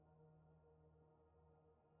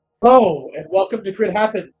Hello, and welcome to Crit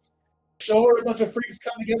Happens, a show where a bunch of freaks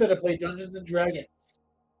come together to play Dungeons and Dragons.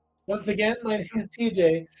 Once again, my name is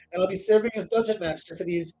TJ, and I'll be serving as Dungeon Master for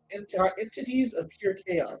these entities of pure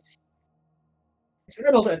chaos.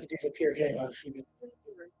 Entitled entities of pure chaos, even.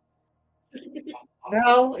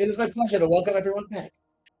 Now, it is my pleasure to welcome everyone back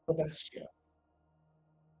to the best show.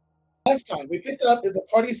 Last time, we picked up as the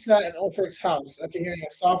party sat in Ulfric's house after hearing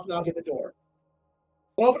a soft knock at the door.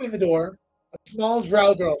 While opening the door, a small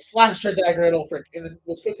drow girl slashed her dagger at Ulfric and then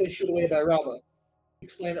was quickly shooed away by Ralva, who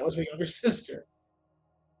explained that was her younger sister.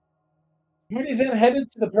 Moody then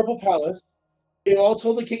headed to the Purple Palace. You all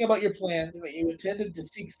told the king about your plans and that you intended to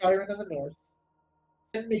seek Thyron in the north,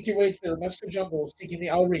 then make your way to the Remesker jungle seeking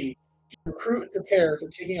the Auri to recruit and prepare for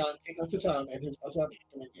taking on King Hasatan and his Azani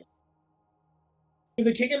dominion. When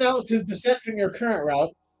the king announced his descent from your current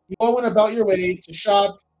route, you all went about your way to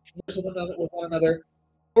shop, converse with one another,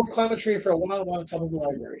 or climb a tree for a one-on-one time in the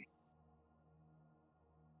library.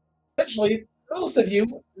 Eventually, most of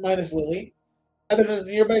you, minus Lily, gathered in a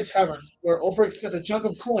nearby tavern where Ulfric spent a chunk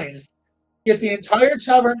of coins to get the entire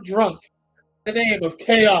tavern drunk in the name of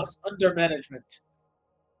chaos under management.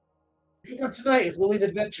 Pick up tonight with Lily's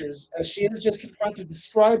adventures as she has just confronted the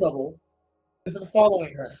scry bubble that has been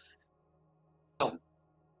following her. Now,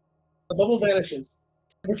 the bubble vanishes,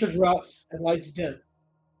 temperature drops, and lights dim.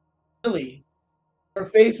 Lily, her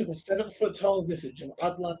face with a 7-foot tall visage of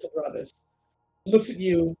Atlanta Bravis, looks at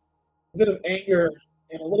you, a bit of anger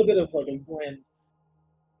and a little bit of like a grin.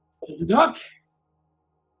 The duck?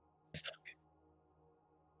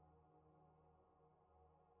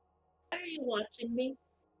 Why are you watching me?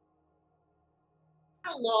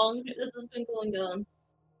 How long has this been going on?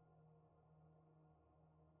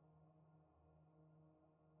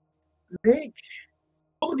 Make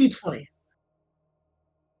roll d20.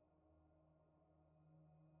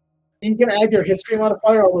 You can add your history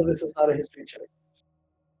modifier, although this is not a history check.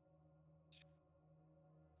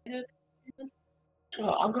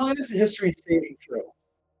 I'm calling this a history saving throw.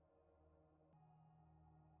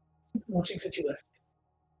 Watching since you left.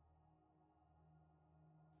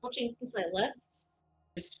 Watching since I left?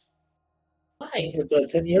 It's, Why?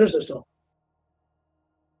 it's 10 years or so.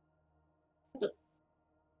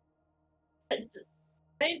 I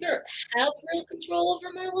either have real control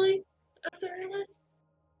over my life after I left?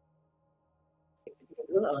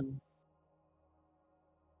 Of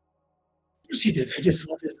course you did. I just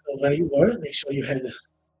wanted to know where you were and make sure you had what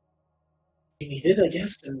you needed, I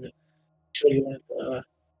guess, and make sure you weren't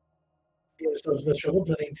get yourself into trouble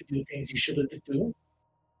planning to do things you shouldn't do.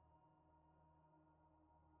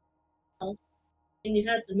 Well, and you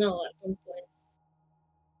had to know at one point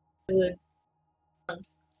I would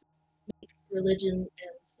make religion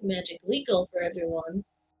and magic legal for everyone.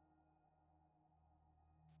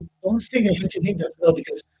 Don't think I had you think that though,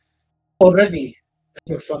 because already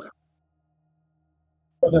you're a fuck up.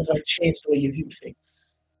 But that might change the way you view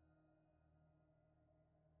things.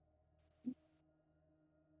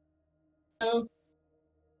 No,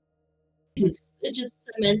 it just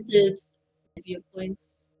cemented my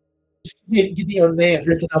viewpoints. Just getting your name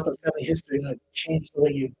written out of family history might change the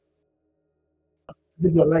way you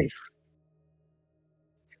live your life.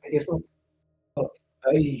 I guess not. Oh,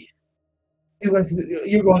 I, you're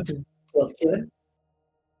going to well, kill him.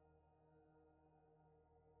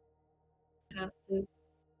 I have to.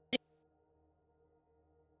 I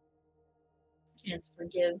can't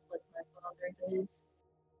forgive what my father did.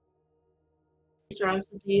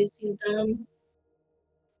 Atrocities he's done.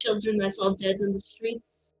 Children I saw dead in the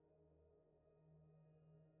streets.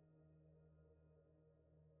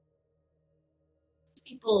 These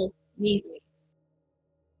people need me.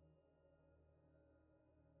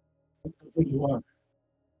 Who you are.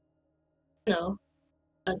 No,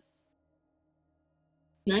 that's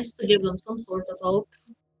nice to give them some sort of hope.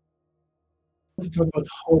 To talk about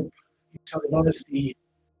hope, you sound of honesty.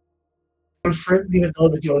 Your friend didn't even know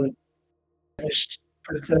that you're the finished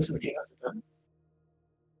princess of the king of the time.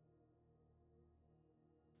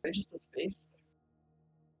 Just a space.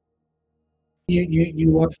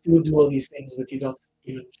 You want to do all these things, but you don't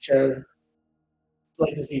even share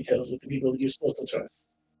slightest details with the people that you're supposed to trust.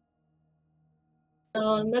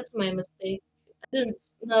 That's my mistake. I didn't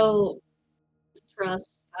know to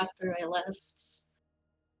trust after I left.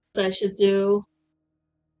 What I should do.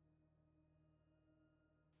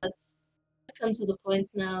 That's It comes to the point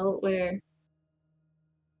now where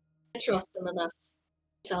I trust them enough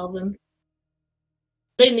to tell them.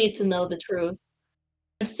 They need to know the truth.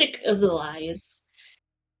 I'm sick of the lies.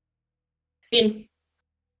 I mean,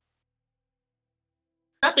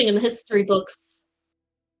 nothing in the history books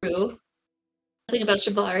is true. Nothing about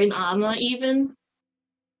Shibari and Amma, even.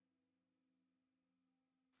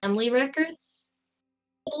 family records?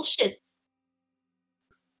 Bullshit.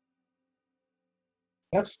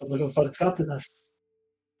 Yes, I'm looking for it's gotten us.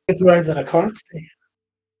 Get rides in a car today.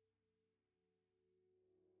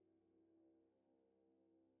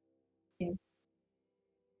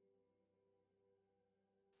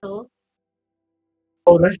 So,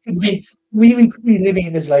 Oh, that could be we could be living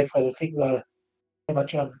in this life while people are pretty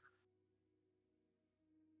much on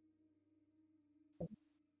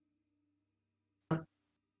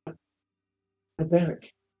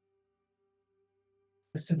Derek.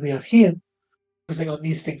 Instead, we are here focusing on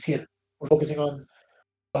these things here. We're focusing on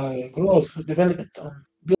growth, development, on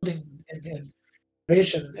building and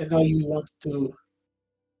innovation, and now you want to.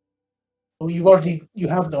 Oh, you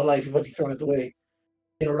have no life. You've already thrown it away.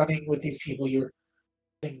 You're running with these people. You're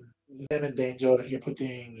putting them in danger. You're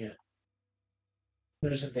putting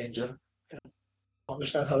others in danger. I don't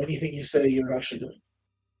understand how anything you say you're actually doing.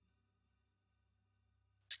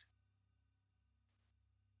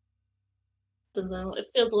 don't know. It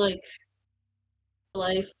feels like the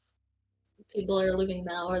life people are living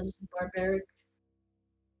now is barbaric.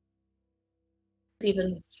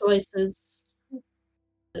 Even choices,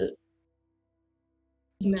 uh,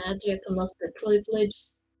 magic unless they're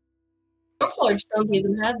privileged. Warforged don't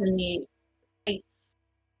even have any rights.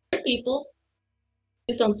 They're people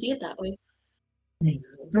who don't see it that way. I mean,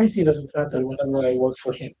 Dicey doesn't matter whenever I work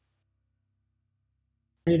for him.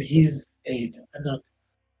 Maybe he's aid. I don't.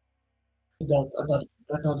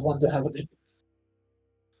 I'm not one to have opinions.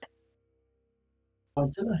 How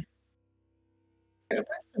should I? They're a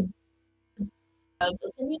person. Have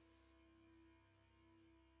opinions.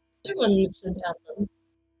 Everyone should have them.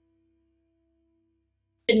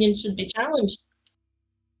 Opinions should be challenged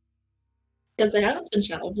because they haven't been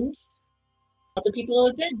challenged. Other people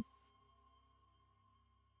are did.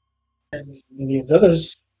 And millions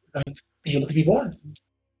others might be able to be born.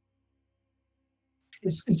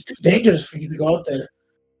 It's too dangerous for you to go out there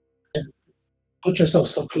and put yourself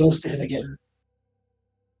so close to him again.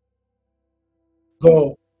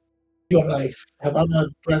 Go your life. Have Amma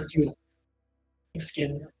grant you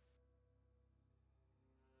skin.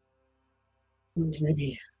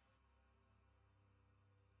 Maybe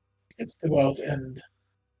get to go out and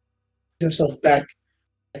put yourself back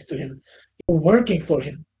next to him. You're working for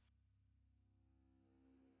him.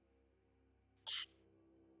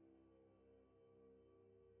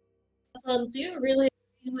 Do you really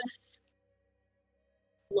agree with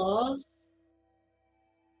laws?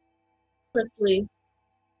 Honestly,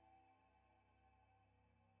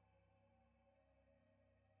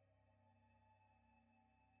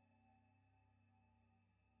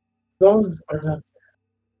 Those are not.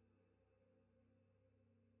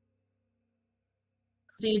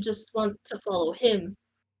 do you just want to follow him?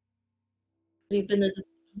 You've been his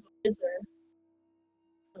advisor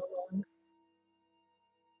so long.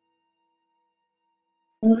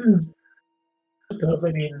 Mm,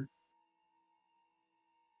 I mean,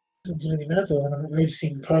 it doesn't really matter. I've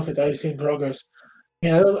seen profit. I've seen progress.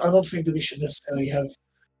 Yeah, I don't think that we should necessarily have.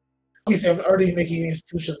 Obviously, I'm already making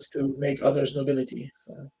institutions to make others nobility.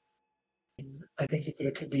 So I think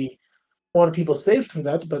there could be more people saved through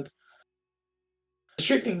that, but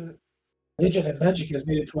restricting religion and magic has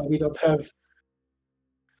made it to where we don't have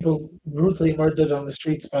people brutally murdered on the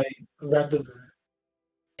streets by random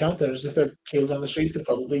counters. If they're killed on the streets, they're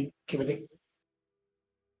probably committing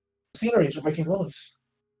sceneries or breaking laws.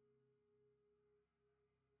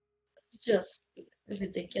 It's just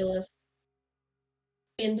ridiculous.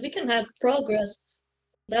 And we can have progress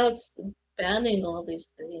without banning all these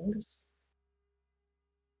things.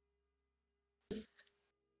 Just,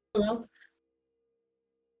 you know,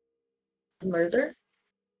 murder,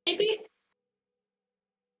 maybe?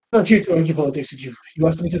 I'm not here to argue politics with you. You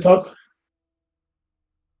asked me to talk.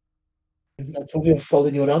 I told you I've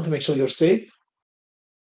followed you around to make sure you're safe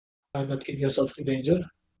and not getting yourself in danger.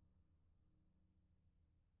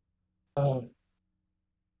 Um,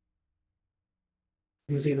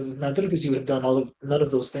 you say it doesn't matter because you have done all of none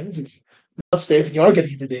of those things. You're not safe and you are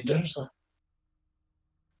getting into danger. So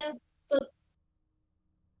Yeah, but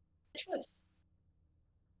choice.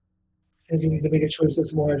 you need to make a choice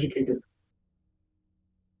that's more educated.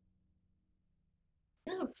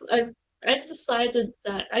 Yeah, I decided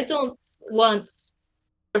that I don't want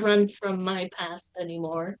to run from my past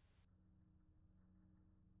anymore.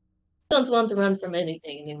 I don't want to run from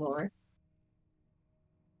anything anymore.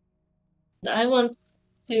 I want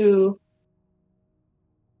to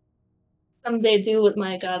someday do what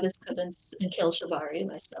my goddess couldn't and kill Shibari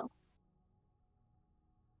myself.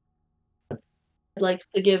 I'd like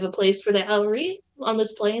to give a place for the Owlry on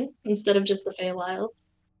this plane instead of just the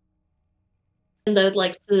Feywilds. And I'd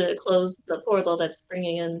like to close the portal that's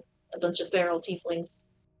bringing in a bunch of feral tieflings.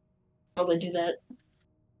 Probably do that at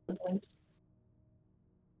some point.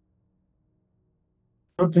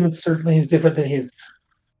 It certainly is different than his.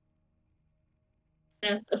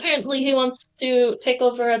 Yeah, apparently he wants to take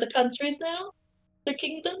over other countries now, other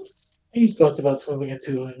kingdoms. He's talked about moving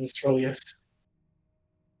into Mistral, yes.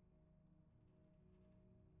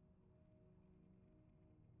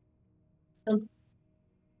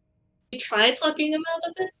 You try talking him out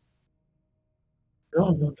of it.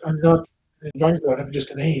 No, I'm not an advisor, I'm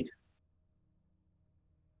just an aide.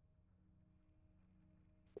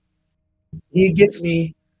 He gets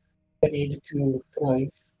me I need to thrive.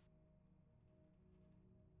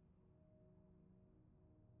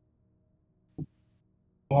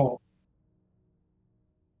 Oh,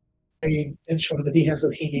 I ensure that he has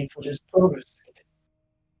what he needs for his progress.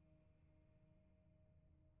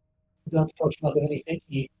 Without talking about anything,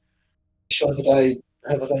 he ensures that I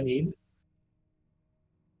have what I need.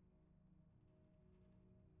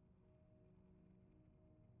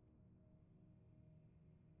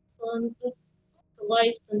 It's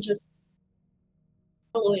life than just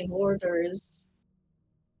following orders.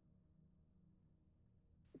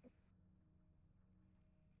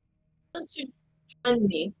 Why don't you join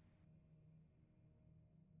me?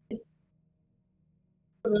 I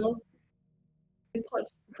don't know, impart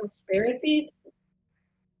prosperity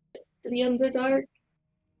to the Underdark.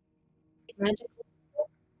 Magic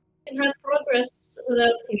can have progress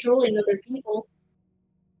without controlling other people.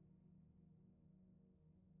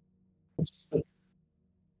 But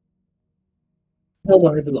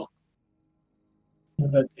nowhere I belong.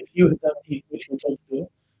 And that if you had done what you were told to do,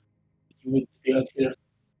 you would be out here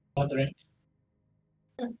wandering.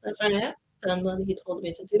 If I had done what he told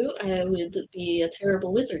me to do, I would be a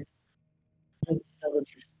terrible wizard. And how would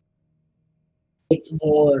you like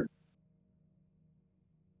more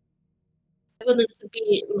I wouldn't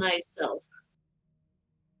be myself.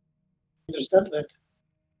 understand that?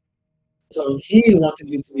 So he wanted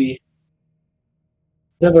you to be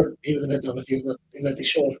never be with the with you, but exactly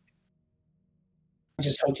sure. I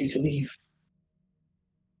just helped you to leave.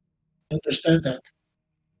 I understand that.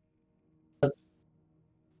 But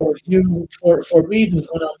for me to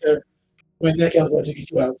go out there, my neck out there to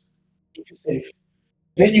get you out, keep you safe.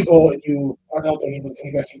 Then you go and you are now talking about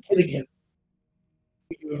coming back and killing him.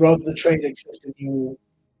 You rob the train exit and you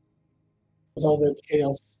cause all the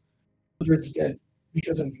chaos. Hundreds dead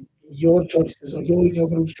because of your choices or your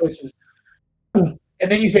group's choices.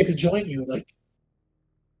 And then you say to join you, like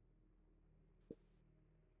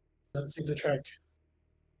doesn't seem to track.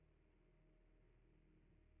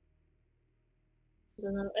 I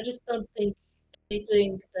don't know. I just don't think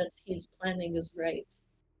anything that he's planning is right.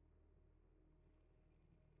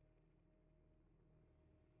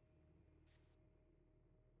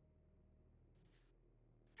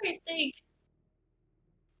 I think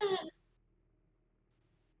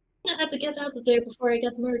I had to get out of there before I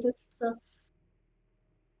got murdered, so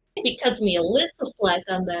maybe cuts me a little slack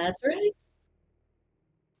on that, right?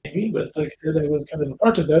 Maybe, but it's like I was kind of a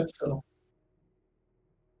part of that, so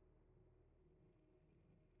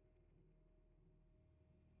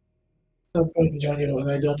I'm going to join you, and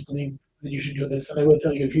I don't believe that you should do this. And I will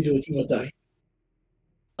tell you, if you do it, you will die.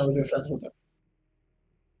 All of your friends will die.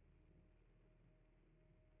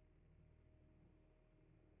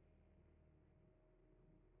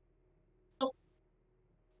 I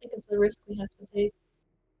think it's a risk we have to take.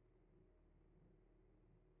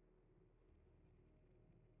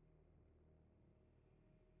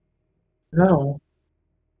 No,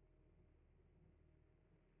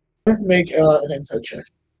 make an insight check.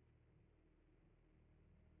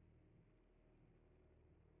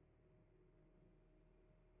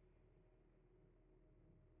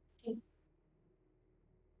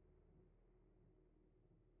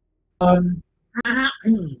 Um,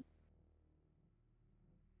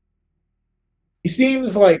 he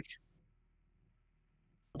seems like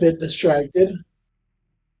a bit distracted.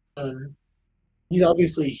 Um, he's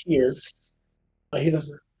obviously here. He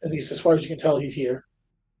doesn't, at least as far as you can tell, he's here.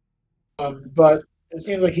 But it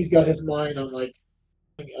seems like he's got his mind on like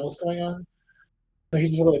something else going on. So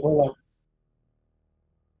he's just like, well,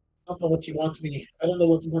 I don't know what you want me. I don't know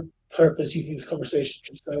what purpose you think this conversation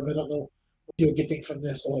should serve. I don't know what you're getting from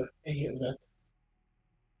this or any of that.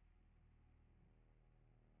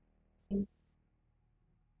 It's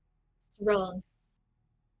wrong.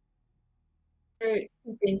 You're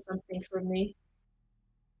keeping something from me.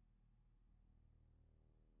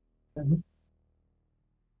 Mhm.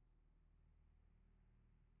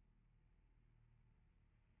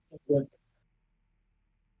 But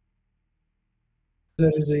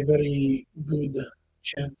There is a very good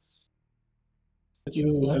chance that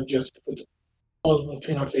you have just put all the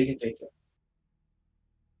pain our fate in danger.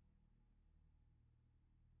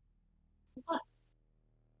 What?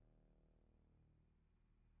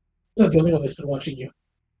 I'm not the only one that's been watching you.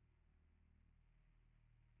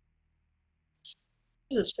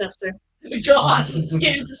 Jesus, Chester. God, I'm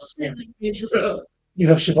scared the shit out of you, bro. You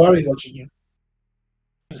have Shibari watching you.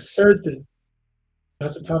 I'm certain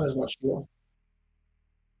Hasatan is watching you.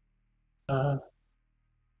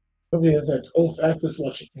 Probably have that oaf actress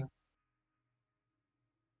watching you. I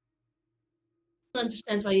don't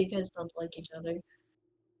understand why you guys don't like each other.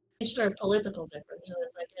 I sure political differences.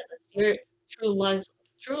 I get it. You're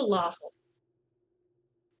true lawful.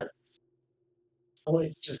 Oh,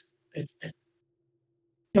 it's just it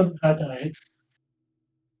doesn't matter. It's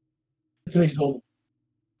reasonable.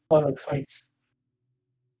 A lot of fights.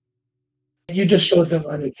 You just showed them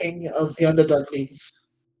I'm the king of the Underdark Leagues.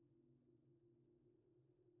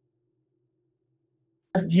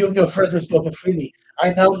 And you and your friends have spoken freely.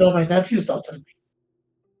 I now know my nephew's thoughts of me.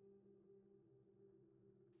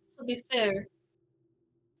 To be fair,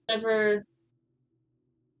 never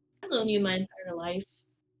I've known you my entire life.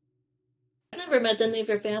 I never met any of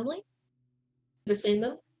your family. Never seen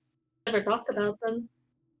them. Never talked about them.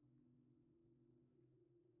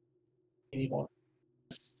 Anymore.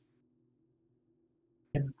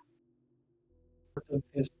 And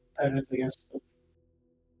his parents, I guess. But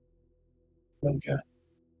like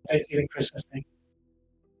Thanksgiving, Christmas thing.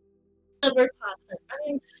 Never talked them. I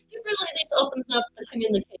mean, you really need to open up the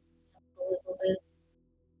communication a little bit.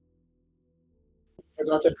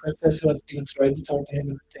 Forgot the princess who hasn't even tried to talk to him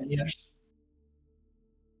in 10 years.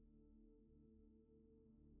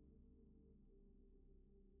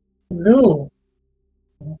 Knew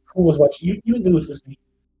who was watching. You knew it was me.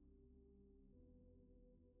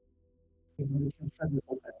 You were friends this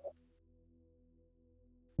whole time.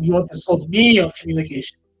 You want to scold me on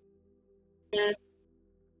communication. Yes.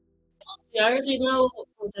 See, I already know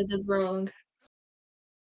what I did wrong.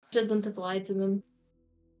 Shouldn't have lied to them.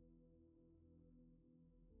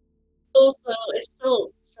 Also, I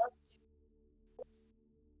still trust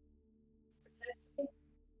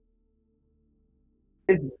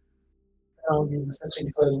you. You essentially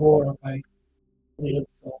declared war on my livelihood,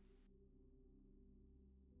 so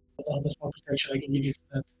I don't know how much more protection I can give you from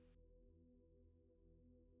that.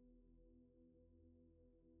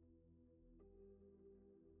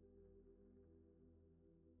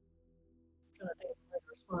 I'm gonna think how to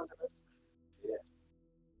respond to this. Yeah.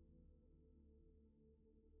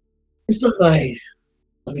 Based on my,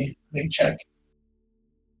 let me check.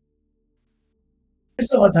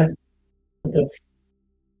 Based on what I'm kind of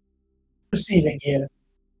perceiving here,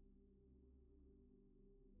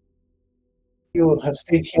 you have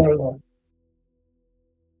stayed here alone.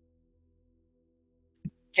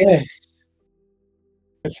 Yes,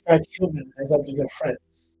 I've tried human as well as your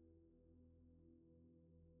friends.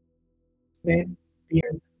 Name,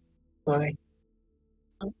 beard, my,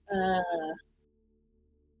 Uh,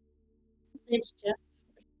 his name's Jeff.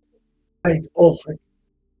 right, Ulfric.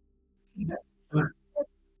 Uh,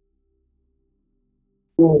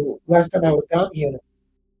 who, last time I was down here,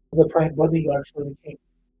 was a prime bodyguard for the king.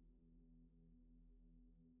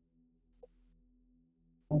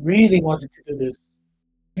 I really wanted to do this.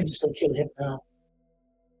 I can just go kill him now.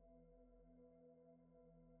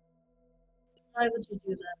 Why would you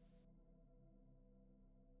do that?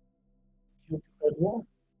 You declared war.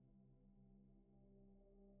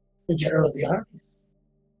 The general of the armies.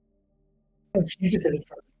 A fugitive in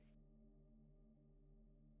front of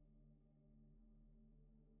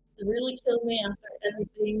To really kill me after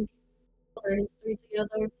everything, our history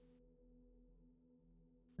together.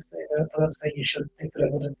 say that, but I'm saying you shouldn't think that I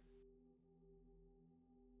wouldn't.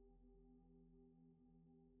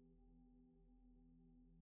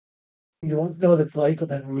 You want to know what it's like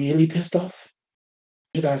when I'm really pissed off?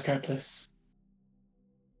 You should ask Atlas.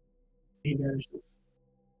 He manages.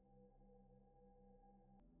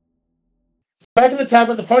 Back in the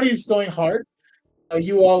tavern, the party is going hard.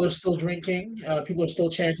 You all are still drinking. People are still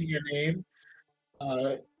chanting your name.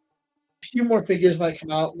 A few more figures might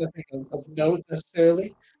come out, nothing of note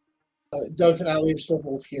necessarily. Doug's and Ali are still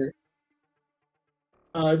both here.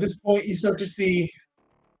 At this point, you start to see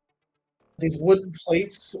these wooden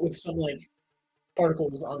plates with some like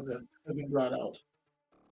particles on them have been brought out.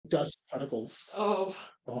 Dust particles. Oh.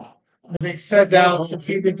 Oh. Being set down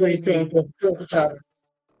strategically to the tavern.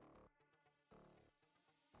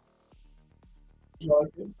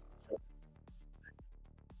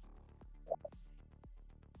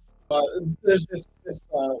 Uh, there's this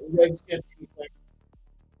red skin tiefling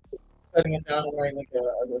setting it down and wearing like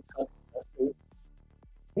a suit.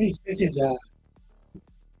 This is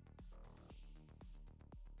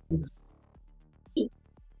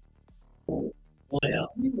well,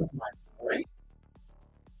 my right.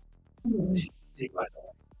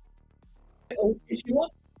 Oh, if you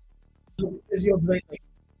want, is your brain like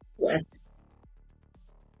where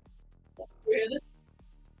this?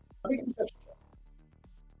 I think it's such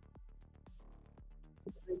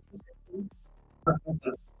a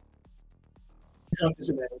drunk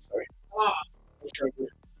disadvantage. Sorry. Ah, I'm sure. Good.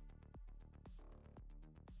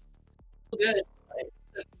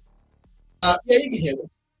 Yeah, you can hear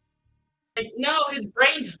this. Like, no, his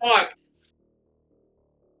brain's fucked.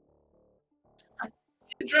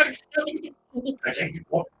 Drugs. I take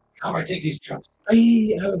what? How do I take these drugs?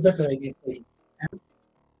 I have a better idea for you.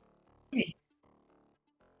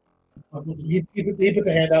 He, he puts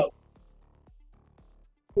a hand out.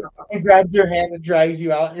 He grabs your hand and drags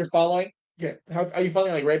you out, and you're following. Yeah. How are you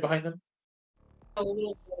following? Like right behind them? A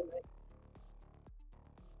little bit.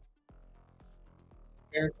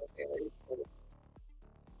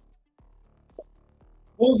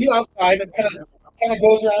 Pulls you outside and kind of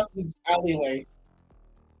goes around this alleyway.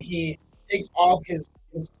 He takes off his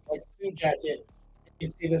like suit jacket. And you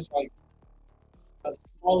see this like a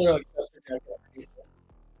smaller like duster jacket underneath it.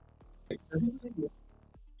 Like, so he's like,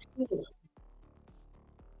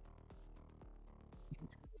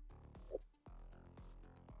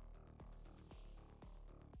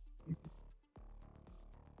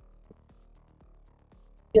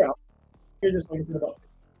 yeah, you're just looking about.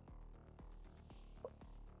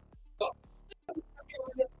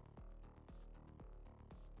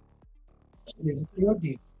 Is it your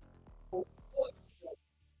deal? Well,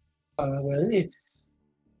 it's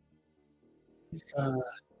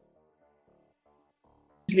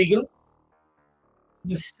legal.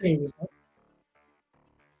 Just saying this.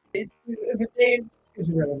 The name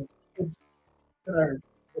is irrelevant. It's an art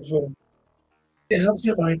as well. It helps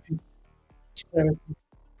your mind to clarity.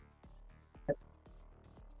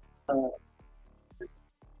 Uh,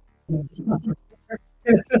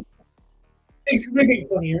 makes everything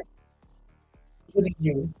funnier. Including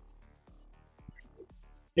you.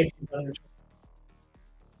 Makes you funnier.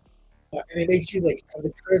 And it makes you like have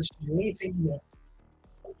the courage to do anything you want.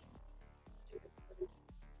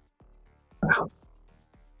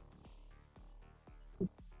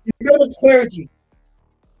 You go with clarity.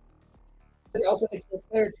 It also makes you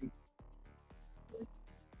clarity.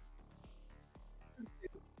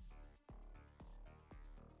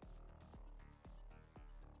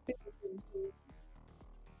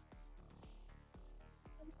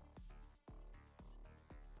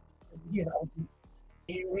 Yeah,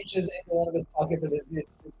 he reaches into one of his pockets of his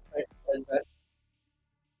vest.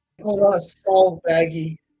 He pulls out a small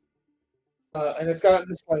baggie, and it's got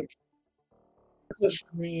this like purplish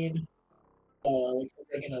green, like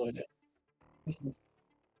oregano in it. It's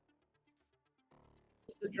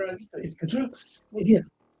the drugs. It's the drugs. Right here.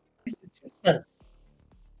 Yeah.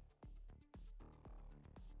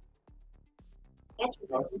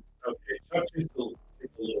 Okay, Chuck takes a little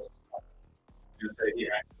spot. You say he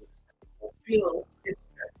actually feel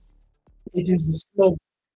it is a smoke,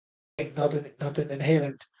 not an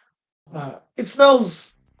inhalant. It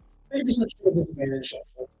smells maybe such a disadvantage.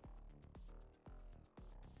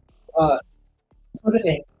 Uh, for the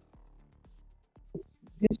name,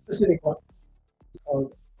 this specific one is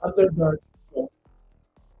called Underdark. You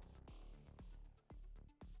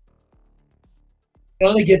can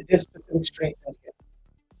only get this specific strain.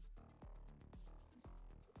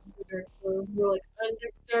 We're like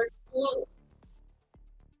Underdark Blue.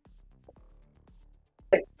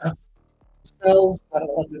 Uh, smells. I don't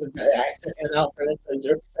want to do the accent and Alfred. It's a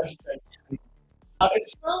your perception check. It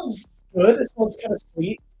smells good. It smells kind of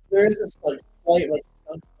sweet. There is this like slight like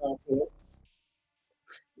skunk smell to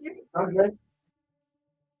it. Not good.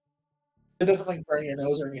 It doesn't like burn your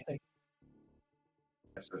nose or anything.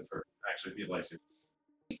 Except for actually be like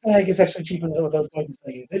this bag is actually cheaper than what I was going to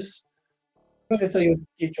say. This I'm going to tell you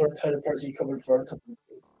get your entire party covered for a couple of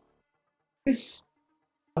days. This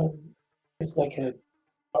um, is like a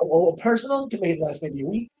personal can maybe last maybe a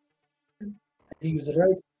week. If you use it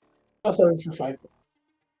right. Also, it's for 5.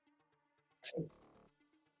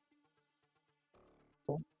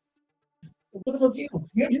 What about you?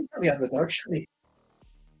 You're probably on the dark, surely.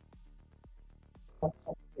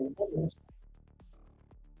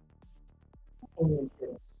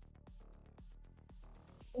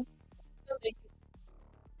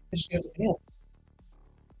 She has anything else.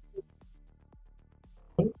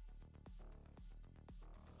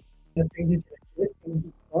 The thing you can get, things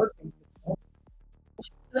that start, things that stop.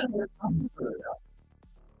 Then there's something for it else.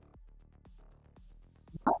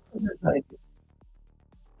 What's inside this?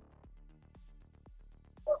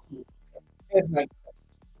 It's not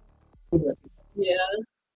crust. Yeah.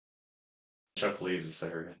 Chuck leaves this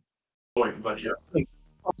area. Wait, but yeah. Sweet.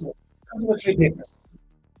 Also, comes with 3 papers.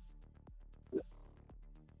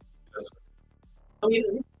 That's I mean,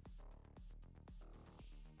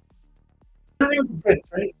 you're with the prince,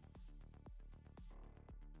 right?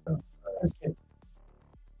 Oh, that's good.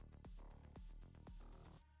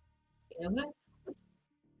 Am I?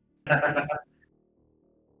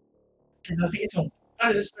 Nothing at all.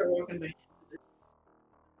 I just start walking back.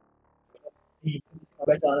 Go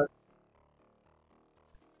back on it.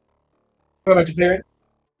 Go back to Farron.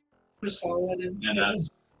 Just follow it in. and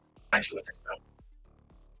that's actually what I found.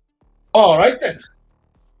 All right then.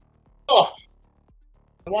 Oh,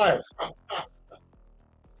 why? I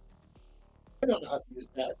don't know how to use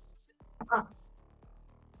that.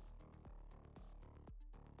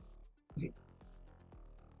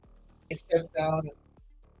 He steps down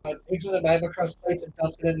and takes one of the magma crust plates and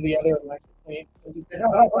dumps it into the other electric plates.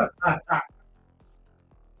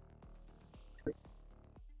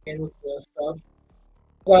 And with the stuff,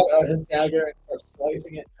 pulls out his dagger and starts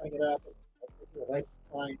slicing it, cutting it up, and making a nice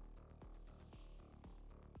line.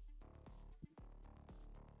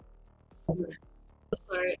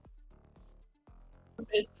 Sorry.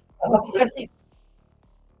 It's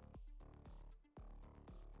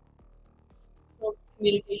still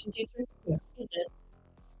communication teacher. Yeah. He did.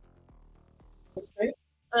 This is great.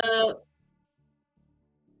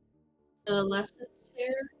 Last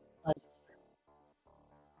fair. Nice.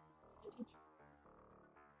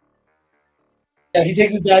 Yeah, he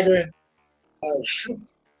takes the dagger and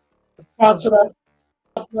pounds it off.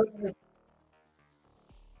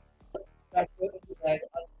 Back in the bag,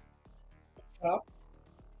 chop,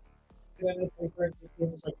 put it in the paper, and this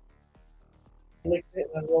thing's like licks it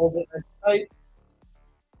and then rolls it nice and tight.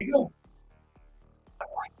 There you go.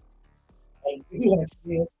 I do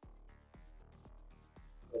actually. Yes.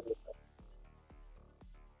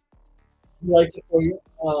 He lights it for you.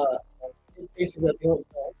 It faces at the old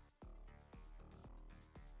stars.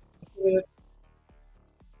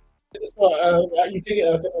 So, you take it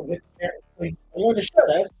of his parents. So you want to share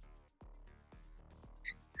that?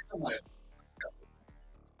 Come on.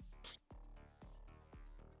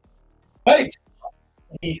 Right.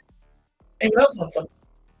 He, anyone else wants some?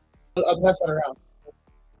 I'll pass that around.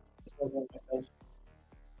 Let's go with myself.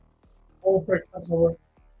 Over comes over.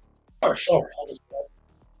 Oh, sure. I'll just go.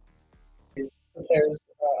 He prepares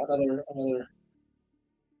another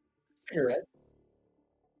cigarette.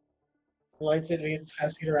 Lights it and begins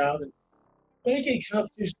passing it around. And make a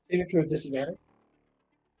constitution saving throw with disadvantage.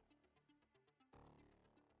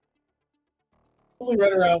 Only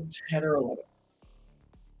right around 10 or 11.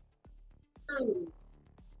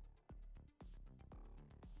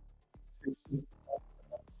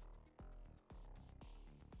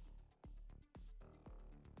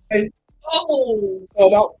 Okay, Oh. so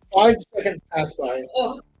about 5 seconds pass by,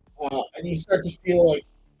 Oh. and you start to feel like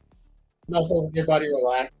muscles in your body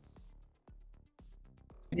relax.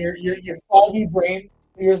 And your foggy brain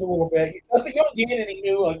clears a little bit. Nothing, you don't gain any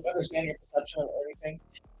new like understanding or perception or anything.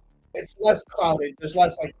 It's less clouded. There's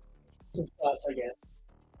less like thoughts, I guess.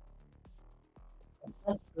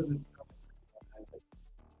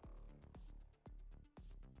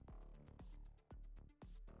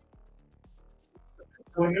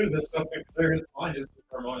 Who knew this stuff could clear his mind just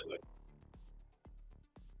harmoniously?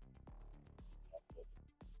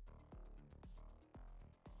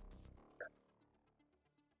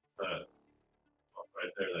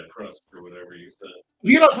 Right there, that crust or whatever you said.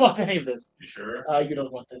 You don't want any of this. You sure? You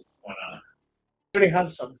don't want this. Why not? You already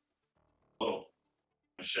have some. Oh,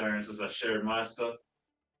 sharing since I shared my stuff.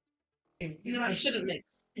 You know, I shouldn't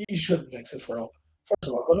mix. You shouldn't mix it for all. First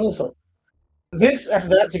of all, but also this and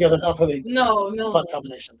that together not really No, fun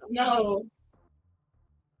combination. no.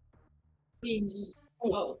 Means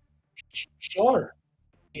oh. Sure.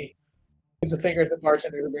 He gives a finger at the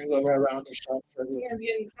bartender who brings over a round of shots for You you. guys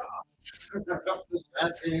getting cross. This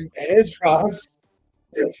fascinating. It is Frost.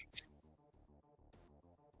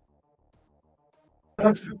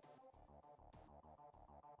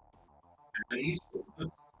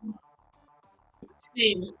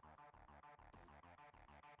 Name.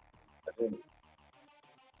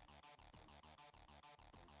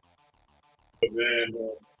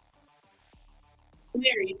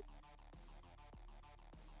 Married.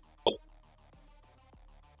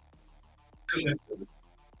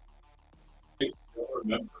 I still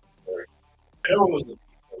remember. I know it was a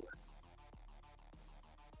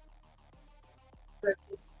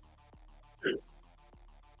Breakfast. Two.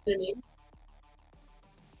 Their names.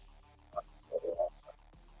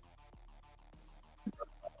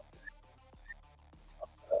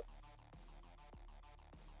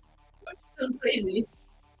 I'm crazy.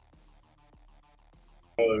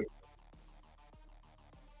 Oh,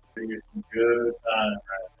 bring us some good time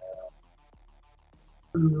right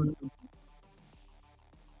now.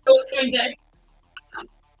 Oh, it's going back.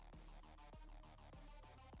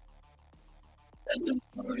 At this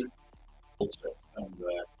point, we'll just come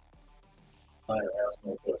back. I ask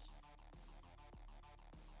no questions.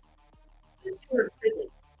 Since you were in prison,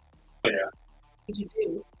 Yeah, what did you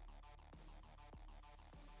do?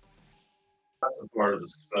 that's a part of the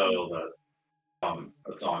spell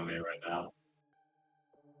that's on me right now.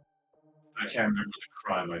 I can't remember the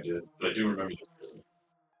crime I did, but I do remember the prison.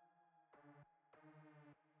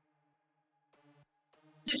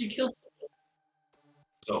 Did you kill So,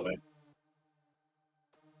 someone?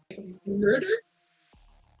 Murder?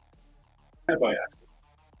 I by accident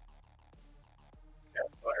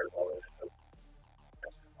cast fireball and ended up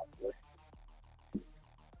catching it on the way.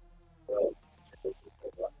 Well,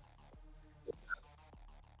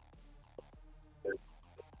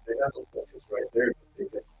 they have a focus right there, but they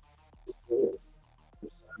get this cool.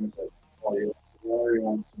 Simon's like, oh, you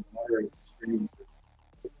want some water, it's screaming for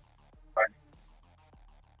findings.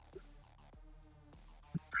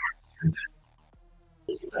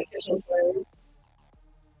 Did you not catch on fire?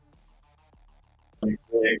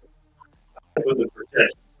 With the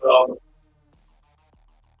protection spell.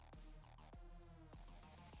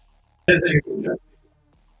 I think we got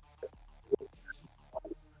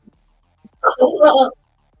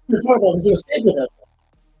Your fireball can do a save with it.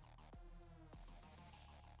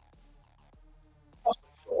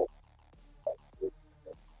 control.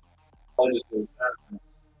 I'll just do that.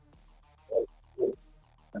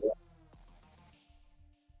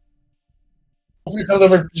 He comes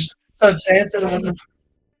over, just starts dancing. And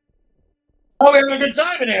oh, we're having a good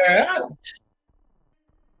time in here, huh?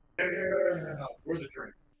 Where's the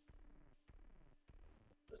drink?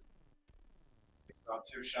 Not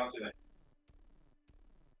too shouty.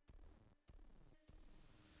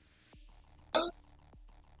 Don't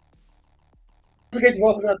forget to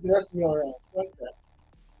also got the rest of your like that.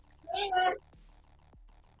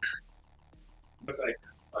 It's like,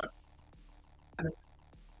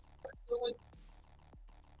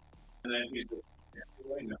 and then he's just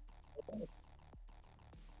away now.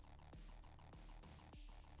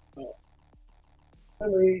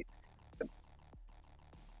 Really,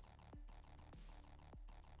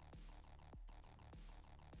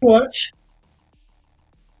 what?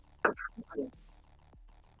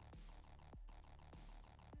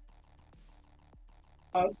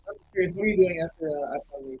 I'm just curious, what are you doing after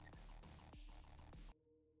week?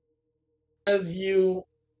 As you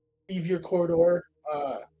leave your corridor,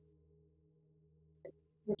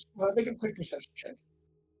 make a quick perception check.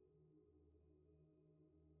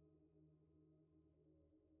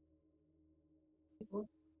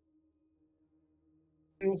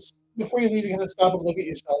 Before you leave, you kind of stop and look at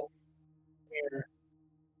yourself in the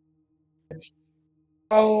mirror.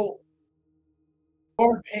 Oh,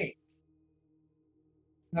 or pink,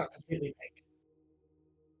 not completely pink.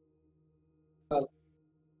 Uh,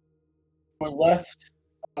 your left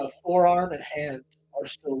forearm and hand are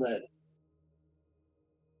still red.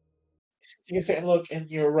 You can say, and look, and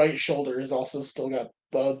your right shoulder is also still got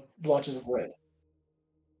blotches of red.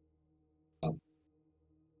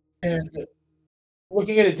 And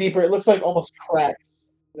looking at it deeper, it looks like almost cracks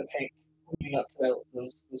in the paint leading up to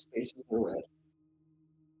those spaces that are red.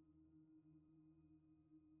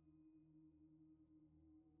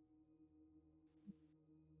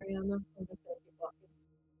 Ariana,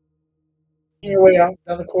 Your way out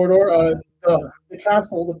down the corridor, the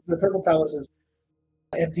castle, the Purple Palace is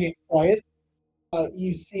empty and quiet.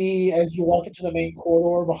 You see as you walk into the main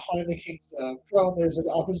corridor behind the king's throne, there's this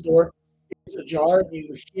office door. It's ajar, and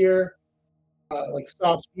you hear like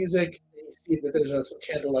soft music. And you see that there's some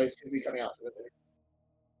candlelight seems to be coming out from it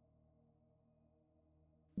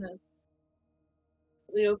there.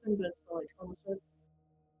 we opened, but it's still like almost shut.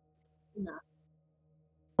 Nah.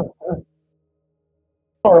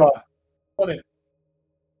 Or what in?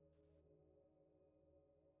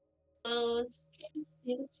 Oh, I just came to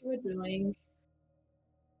see what you were doing.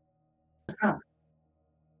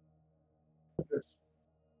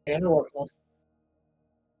 And or let's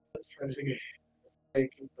try to see if I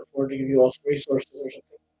can afford to give you all some resources or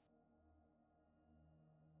something.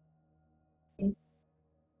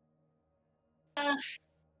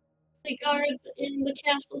 The guards in the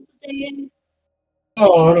castle today.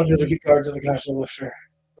 Oh, I don't usually keep guards in the castle with sure.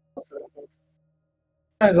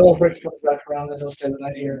 And Ulfric comes back around and he'll stay the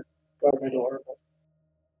night here, guard my door. But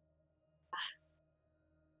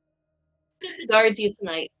Who did guards you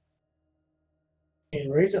tonight? any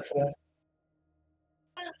reason for that?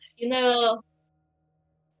 I'll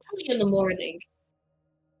tell you in the morning.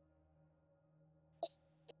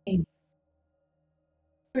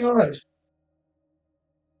 All right.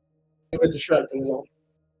 A bit distracted is all.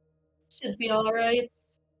 Should be alright.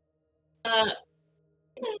 You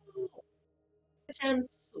know, a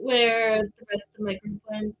chance where the rest of my group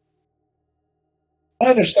went. I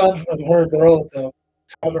understand from the poor girl at the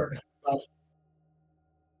tavern about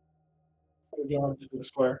going to the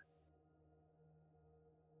square.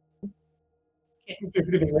 It's a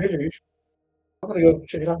pretty big range. I'm gonna go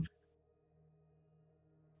check it out.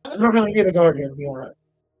 I'm not gonna get a guard here to be alright.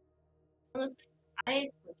 Honestly, I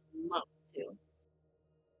would love to.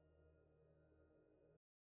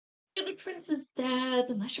 You're the prince's dad,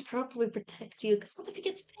 and I should probably protect you, because what if he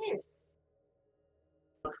gets pissed?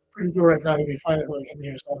 Pretty sure right now you'd be fine if I come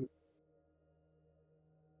here. So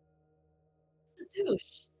He's a douche.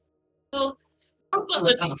 So, Orba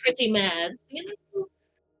would be pretty mad. You know? I'm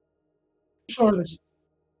sure that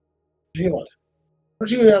you what? But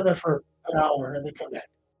you go down there for an hour and then come back.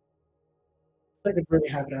 That could really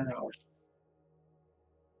happen in an hour.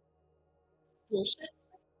 Bullshit.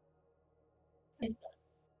 Is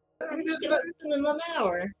that? I mean, It's gonna happen in 1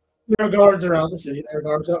 hour. there are guards around the city. There are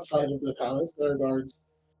guards outside of the palace. There are guards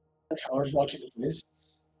at towers watching the place.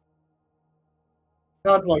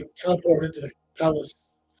 Not like teleport into the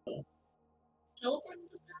palace. So, Teleport to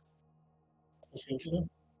the past? you know.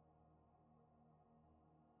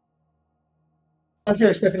 I was here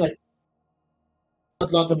expecting like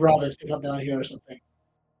Atlanta Bravos to come down here or something.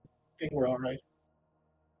 I think we're all right.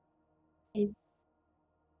 I'm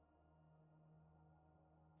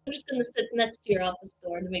just gonna sit next to your office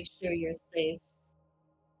door to make sure you're safe.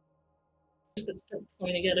 Just gonna start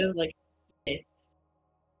pointing at him like, hey.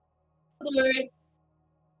 Don't worry.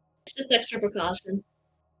 It's just extra precaution.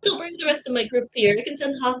 I'll bring the rest of my group here. I can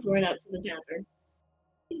send Hawthorne out to the tavern.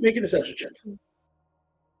 Make a deception check.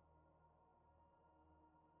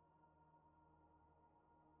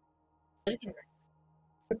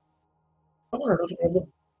 I want to know.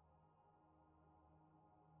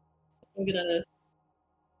 I'm gonna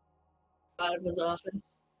go out of his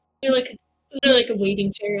office. Is there like a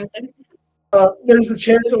waiting chair out there? There's a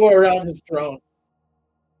chair to go around his throne.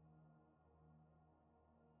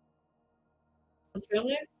 Is there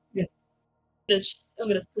there? Yeah. I'm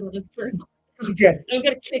gonna sit on his throne. Yes. I'm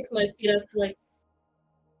gonna kick my feet up like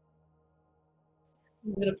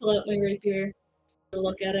I'm gonna pull out my rapier,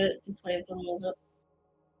 look at it, and play it a little bit.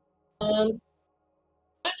 I'm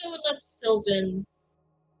gonna let Sylvan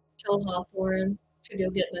tell Hawthorne to go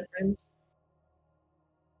get my friends.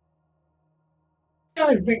 Yeah,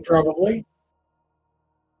 I think probably.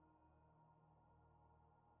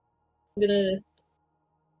 I'm gonna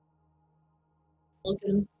look at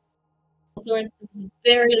him. Hawthorne, this is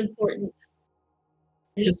very important.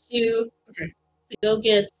 I need you Okay. to go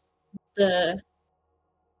get the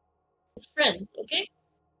friends, okay?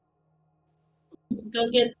 Go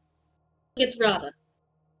get Rava.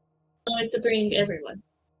 I like to bring everyone.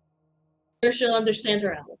 Or she'll understand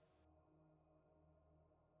her owl.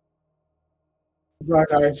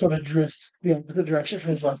 Right eye sort of drifts the opposite direction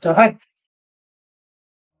from his left eye.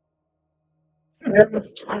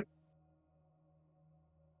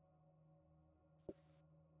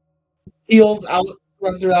 Heels out,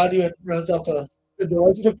 runs around you, and runs out the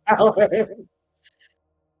doors of the palace.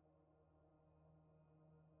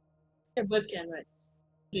 Her webcam, right?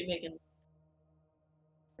 Be making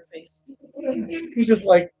her face. He's just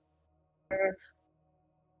like,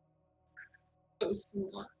 Oh,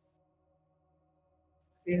 snot.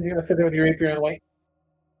 you're gonna sit there with your rapier and white.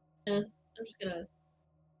 Yeah, I'm just gonna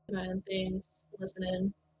keep an eye on things, listen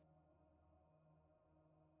in.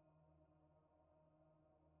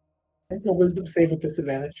 Make a wisdom save with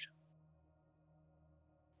disadvantage.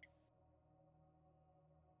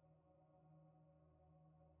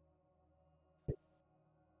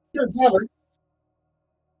 You're a tavern.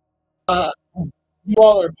 Uh, you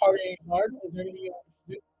all are partying hard. Is there anything you want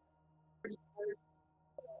to do?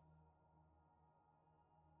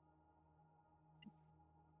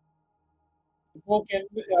 Vulcan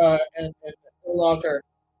and Orlok are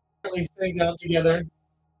currently sitting down together,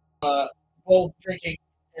 both drinking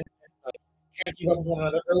and can't keep up with one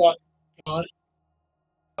another. Urlok is gone.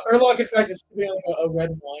 Urlok, in fact, is sipping on a red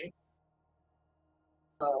wine,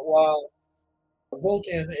 while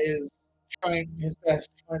Vulcan is trying his best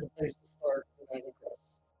to find a place to start the night across.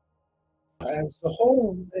 As the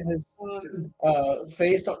holes in his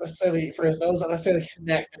face don't necessarily, for his nose, don't necessarily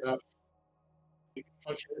connect enough to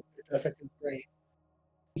function with effective brain.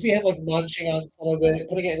 You see him like munching on some of it,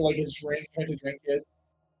 putting it in like his drink, trying to drink it.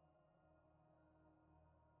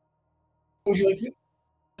 What would you like to do?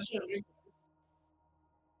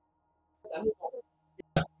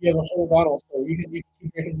 You have a whole bottle, so you can keep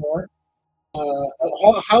drinking more.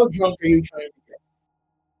 How drunk are you trying to get?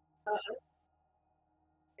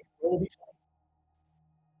 Roll a d20.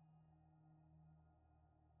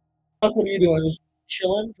 What are you doing? Just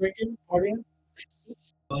chilling, drinking, partying?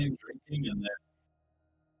 Playing, drinking, and then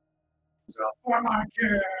so, oh my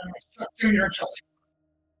God, Junior just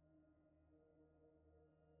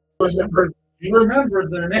remembered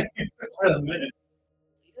their name for a minute.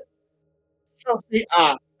 Chelsea,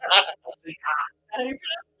 How do you pronounce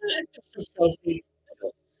it? just Chelsea.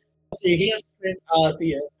 Chelsea, he has to at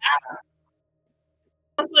the end.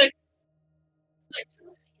 I was like,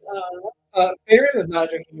 Aaron is not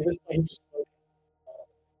drinking at this point. He just like,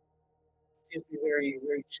 seems to be very,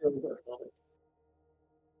 very chill at the moment.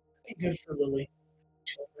 I think good for Lily.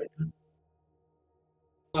 Chill right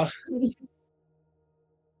now.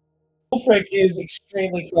 Wolfric is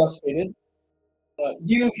extremely frustrated.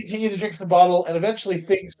 You continue to drink the bottle, and eventually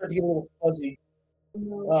things start to get a little fuzzy.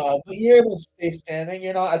 But you're able to stay standing.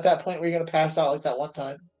 You're not at that point where you're going to pass out like that one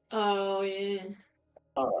time. oh yeah.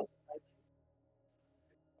 Uh,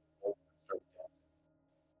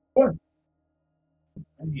 Sure.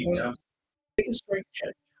 Make a strength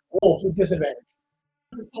check. Oh, with disadvantage.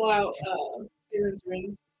 Pull out Aaron's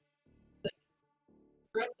ring.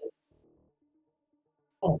 Grab this.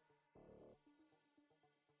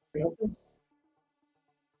 Real this.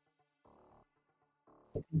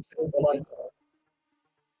 Consider the life.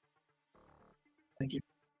 Thank you.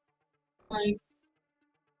 Like,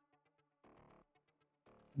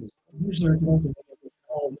 Usually, I don't think I get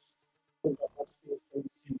all this. I don't want to see this very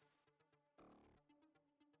soon.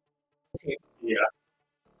 Okay, Yeah.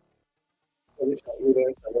 so this got you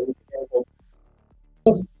there, so I wasn't careful.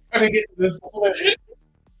 Let's try to get to this one.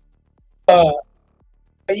 Uh,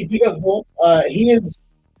 you pick up Holt. He is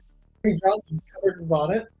pretty drunk. He's covered in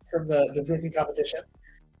vomit from the drinking competition.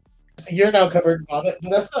 So you're now covered in vomit,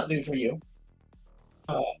 but that's not new for you.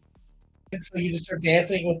 And so you just start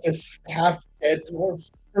dancing with this half-dead dwarf.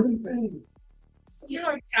 you're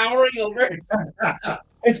like towering over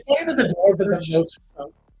It's funny that the dwarf doesn't show. the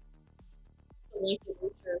length of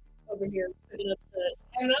Richard over here, picking up the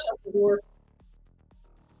I don't know the dwarf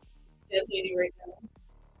dead lady right now.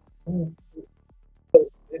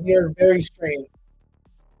 And you're very strange.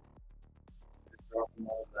 Just dropping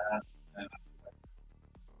all that. And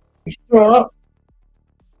You throw up.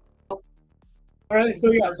 Alright,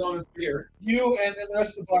 so yeah, it's on his beer. you and then the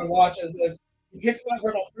rest of the bar watch as he kicks him out for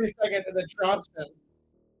about 3 seconds and then drops him.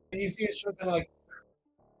 And you see his shirt kind of like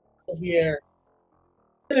fills the air.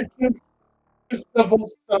 And it just the whole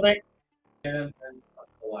stomach And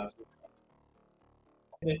collapses.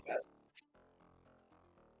 and then passes.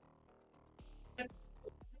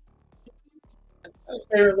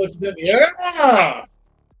 Favorite looks at him. Yeah!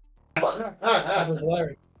 That was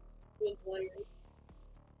hilarious. It was hilarious.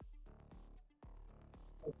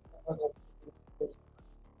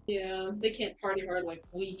 Yeah, they can't party hard like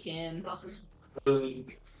we can.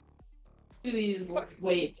 These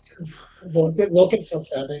weights. Logan's still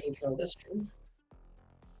standing in front of this room.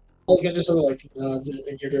 Logan just sort of like nods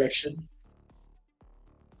in your direction.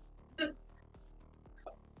 This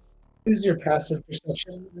is your passive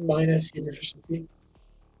perception minus your proficiency.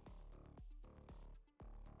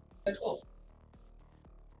 At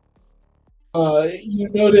 12. You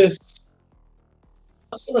notice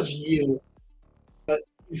not so much you, but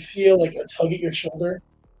you feel like a tug at your shoulder.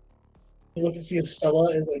 You look and see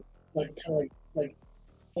Estella is like kind of like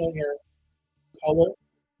pulling your collar,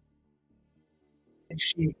 and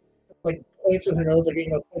she like points with her nose, like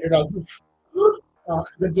pointed out.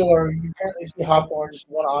 The door. You apparently see Hawthorne just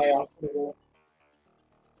one eye off to the door.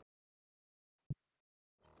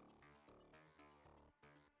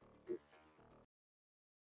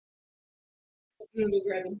 I'm gonna go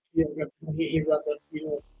grab him. He runs up to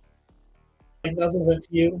you. He nuzzles into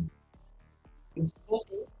you. He's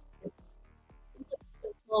Okay. It's a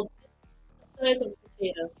small, it's the size of a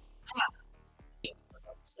potato.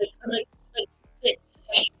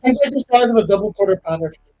 like the size of a double quarter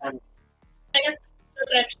pounder. I guess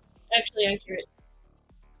that's actually accurate.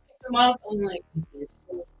 Pick them up, I'm like,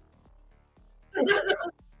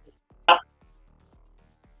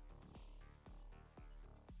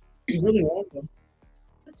 He's really long though.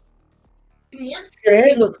 yes. Your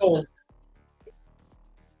hands are cold.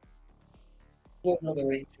 Another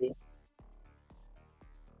ring too.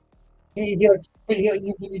 You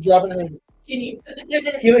drop it and Skinny.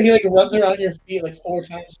 he like runs around your feet like 4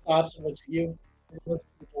 times, stops and looks at you. And looks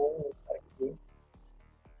at the door and looks back at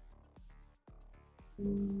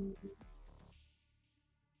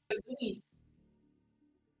you. Zoomies.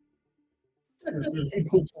 He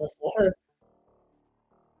poops on the floor.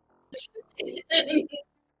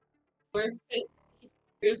 Or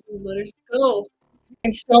here's the letters go.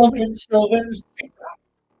 And Shell's in Sylvan's. He's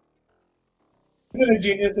been a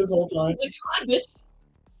genius this whole time. He's like, come on, bitch.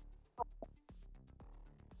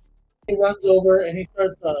 He runs over and he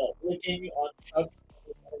starts licking on Chuck.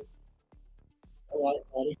 A lot of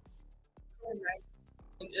body. Alright.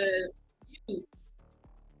 You. He's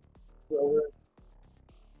over.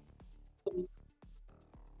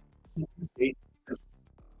 See.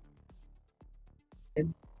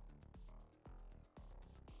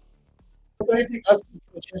 It's like us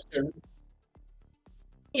to Chester.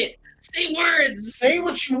 It. Say words. Say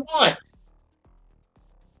what you want.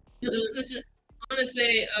 I'm gonna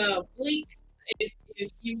say, blink if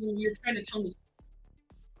you're trying to tell me.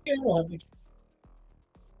 You know what?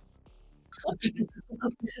 I could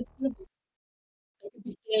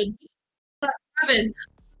be dead. Kevin.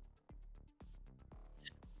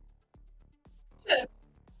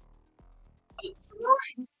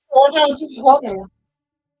 Oh no, it's just humming.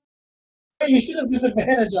 You should have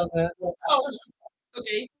disadvantage on that. Oh,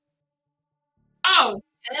 okay. Oh,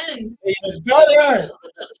 10. You got her.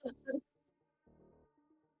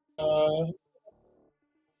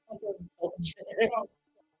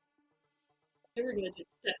 They were gonna do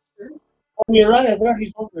stats first. Oh, you're right. I forgot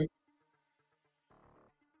he's hungry.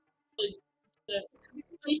 Like,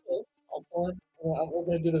 people. We're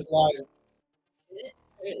going to do this live. Alright,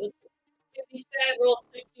 let's get these stat rolls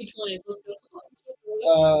 60 20s. Let's go.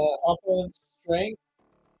 Hawthorne's strength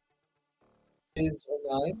is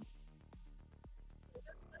a 9.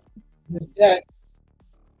 His dex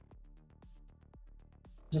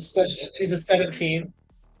is a 17.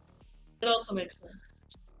 It also makes sense.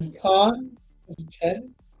 His con is a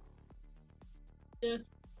 10. Yeah.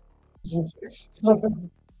 His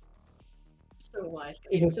So wise.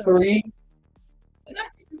 is a 3.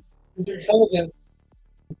 His intelligence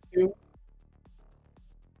is 2.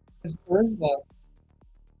 His charisma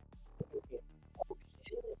is 15.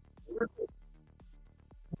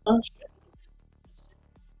 Oh, shit.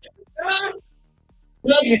 Ah!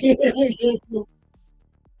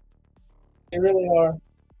 They really are.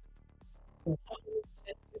 With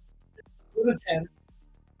a 10.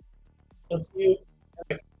 Looks you.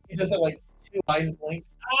 He does that like 2 eyes blink.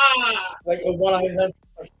 Ah! Like a 1 eye left.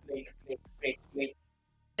 Like,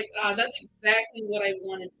 That's exactly what I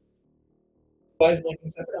wanted. 2 eyes blinking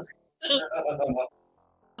separate.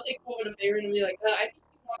 I'll take one of favor and be like, I think he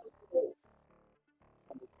wants us to go.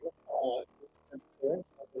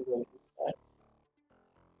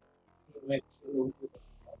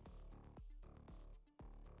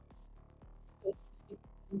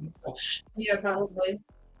 Yeah, probably.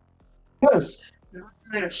 Yes.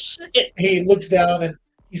 Shit. He looks down and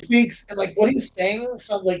he speaks, and like what he's saying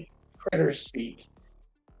sounds like critters speak.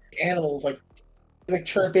 Animals like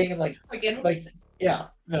chirping and like yeah,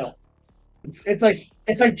 no. It's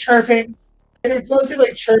like chirping. And it's mostly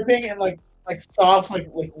like chirping and like soft like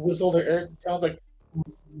whistled or air sounds like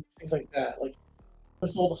things like that. Like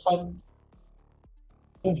whistled hum.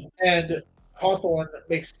 And Hawthorne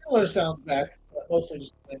makes similar sounds back, but mostly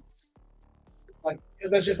just clicks. Like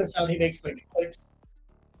that's just the sound he makes like clicks.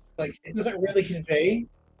 Like it doesn't really convey.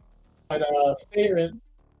 But Favorite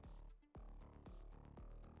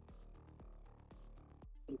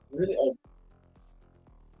really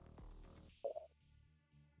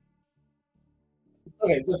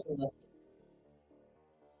okay, just enough.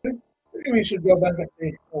 Maybe we should go back and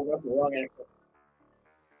see. Oh, that's the wrong accent.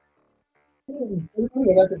 We can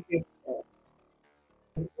go back and see.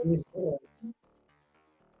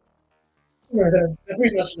 They're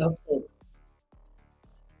pretty much not so.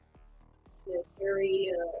 Yeah,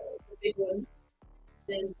 carry the big one.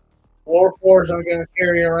 Then War fours are gonna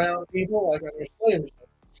carry around people like on your slave ship.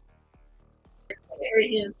 carry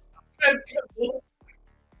him.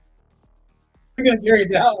 We're gonna carry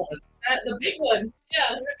that one. The big one. Yeah,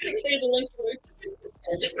 they're gonna carry the link forward.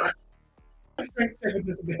 Just not. Strength check with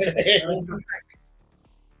disadvantage.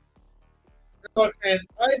 Dog says,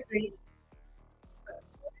 I think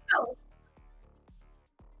No.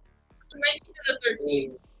 19 and a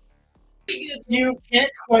 13. Pretty good. you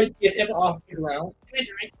can't quite get him off the ground. Can I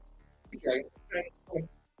drink? Right. Or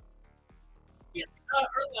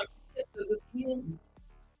look, this healing.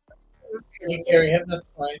 You carry him, that's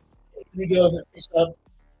fine. And he goes and picks up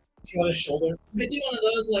you on his shoulder. I do one of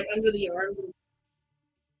those like under the arms and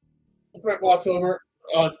Brett walks over.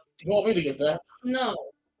 Do you want me to get that? no.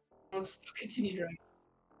 Let's continue drinking.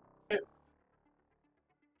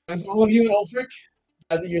 As all of you in Ulfric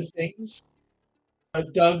gather your things,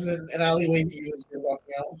 Doug's an alleyway to you as you're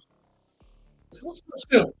walking out. What's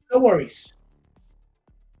no worries.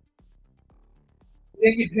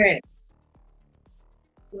 Dingy pants.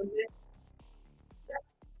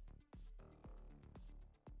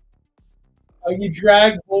 You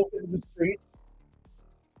drag Wolf into the streets.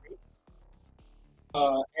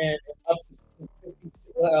 And up this 50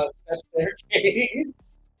 step staircase.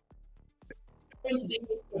 Everyone's seeing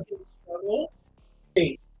me fucking struggle.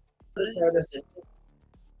 Hey, But it's try this.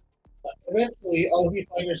 Eventually, all of you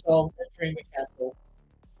find yourselves entering the castle.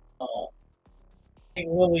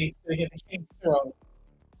 King Lily sitting at the king's throne,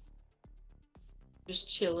 Just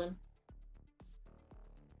chilling.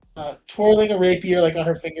 twirling a rapier like on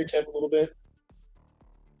her fingertip a little bit.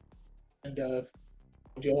 And what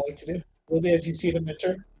would you all like to do? Lily, as you see them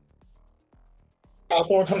enter,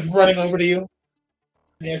 Althorn comes running over to you.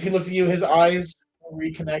 And as he looks at you, his eyes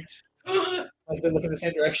reconnect. Like they look in the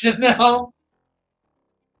same direction now.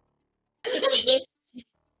 This put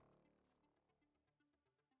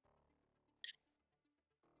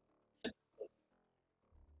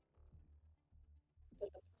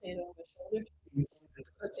the potato on my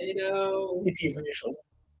shoulder. potato. He pees on your shoulder.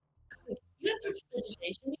 You have this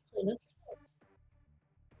vegetation, you clean it yourself.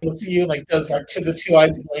 He looks at you and like does like the two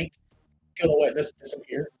eyes blink. Feel the wetness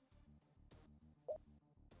disappear.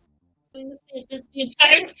 Doing this the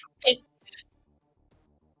entire time.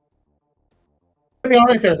 Be all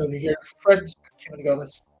right there, Lily. Your friend came and got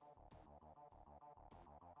us.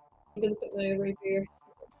 I'm gonna put my rapier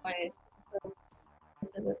my there's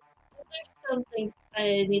something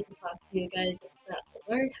I need to talk to you guys about.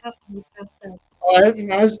 Where have you passed that? Oh, I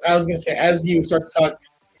was gonna say, as you start to talk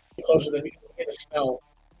closer, then we can get a smell.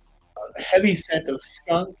 A heavy scent of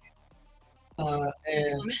skunk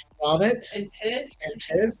and vomit And piss.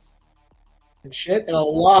 And shit and a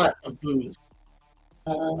lot of booze.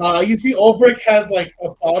 You see, Ulfric has like a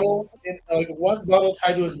bottle, like one bottle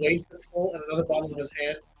tied to his waist that's full, and another bottle in his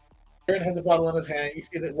hand. Aaron has a bottle in his hand. You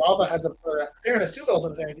see that Ralph has Aaron has two bottles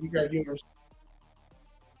in his hand. You grab yours.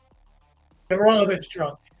 And we're all a bit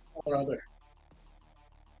drunk, one or other.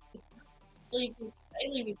 I leave you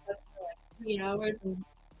for like 3 hours and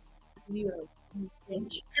we were You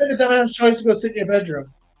had the dumbass choice to go sit in your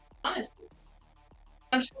bedroom. Honestly.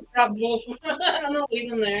 I'm just gonna grab Wolf. I'm not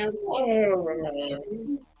leaving there. Look,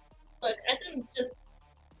 I didn't just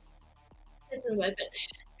sit in my bed.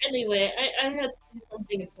 Anyway, I had to do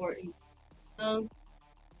something important. I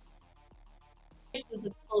should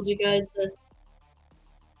have told you guys this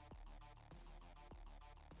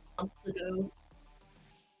months ago.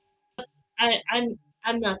 But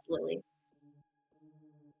I'm not Lily.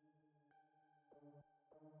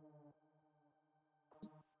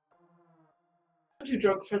 I'm too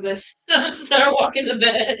drunk for this. Start walking to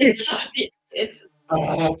bed. It's I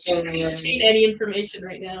don't retain any information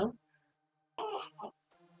right now.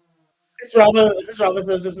 This Rama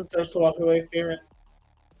says this and starts to walk away, fearing.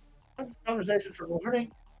 That's a conversation for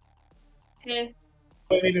morning. Okay.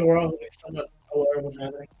 But maybe we're all somewhat aware of what's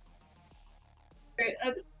happening. Great.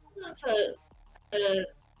 I just wanted to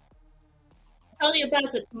tell you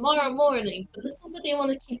about it tomorrow morning, but does somebody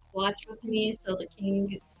want to keep watch with me so the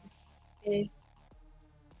king is okay?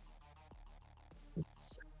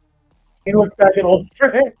 He looks back at old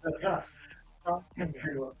friend. Yes.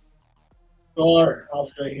 Very well. Or I'll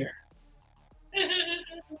stay here.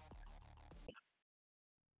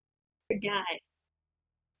 The guy.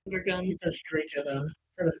 We're gun. You just drink it out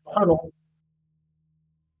of bottle.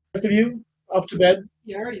 Rest of you off to bed.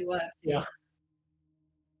 You already left. Yeah.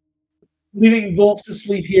 Leaving Wolf to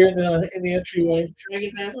sleep here in the entryway. Drag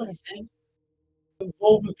his ass on his head.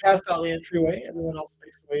 Wolf is passed out in the entryway. Everyone else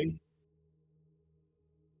makes way.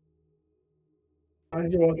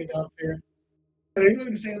 As you're walking downstairs. Are you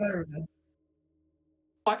going to say that or no?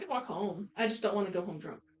 I could walk home. I just don't want to go home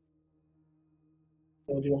drunk.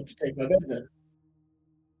 Or do you want to take my bed then?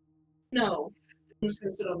 No. I'm just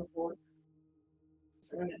gonna sit on the floor.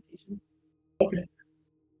 Start my meditation. Okay.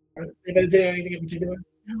 Are you meditating on anything in particular?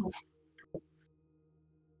 No. Are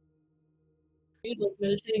you like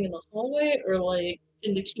meditating in the hallway or like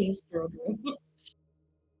in the king's throne room?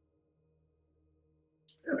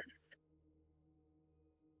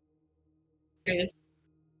 Guys,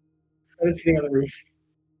 I was sitting on the roof.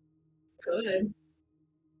 Good.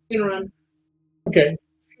 I'm gonna run. Okay.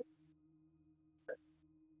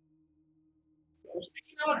 I was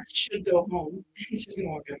thinking, oh, I should go home. He's just gonna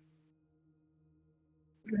walk in.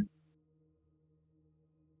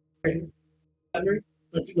 Okay. Bedroom?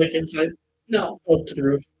 Like inside? No. Up to the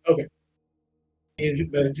roof. Okay. You do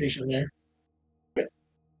meditation there. Okay.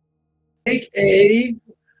 Make a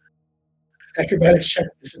acrobatics check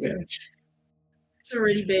disadvantage. It's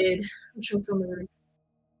already bad. I'm sure from the room.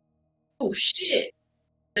 Oh shit.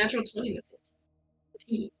 Natural 20 to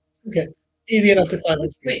 15. Okay. Easy enough to climb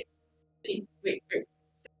the tree. Wait.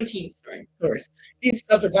 17, sorry. No worries. Easy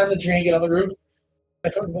enough to climb the tree and get on the roof.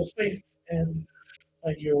 A comfortable space and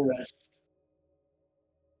find your rest.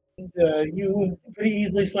 And, you pretty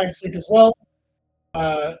easily find sleep as well.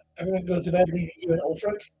 Everyone goes to bed, leaving you and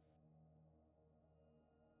Ulfric.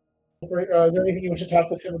 Is there anything you wish to talk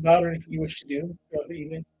with him about, or anything you wish to do throughout the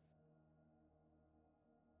evening?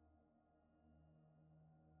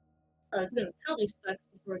 I was gonna tell these specs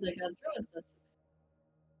before they got drunk, but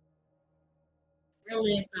real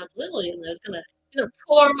name's not Lily, and I was gonna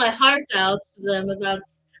pour my heart out to them about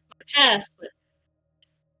my past, but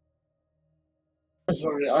I'm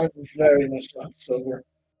sorry, I'm very much not sober.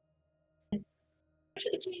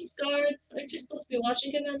 to the King's Guards, aren't you supposed to be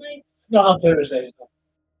watching him at nights? No, on Thursdays.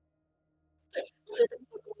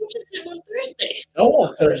 We just did on Thursdays. No,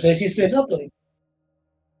 on Thursdays he stays up late.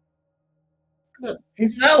 But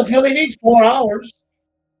He's an elf. He only needs 4 hours.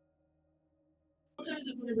 Sometimes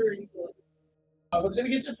it whenever you go. We're gonna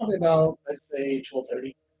get to probably about, let's say,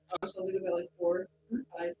 12:30. So I'll leave it at like 4 or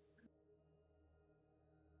 5.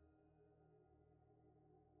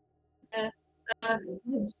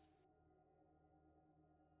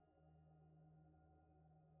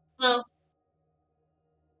 well,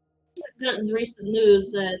 I've gotten recent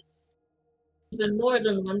news that there's been more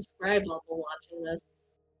than one scribe level watching this.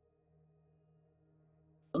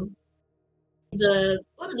 One of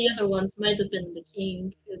the other ones might have been the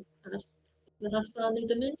king who passed the Hassani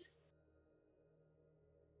Dominion.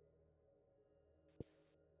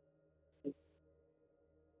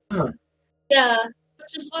 Huh. Yeah,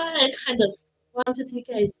 which is why I kind of wanted you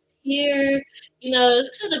guys here.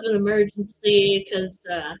 It's kind of an emergency because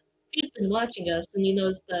he's been watching us and he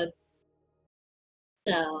knows that,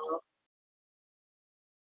 you know,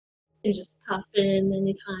 you can just pop in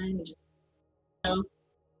anytime and just, the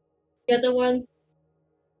other one.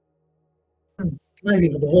 Maybe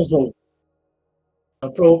with the whole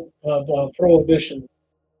prohibition.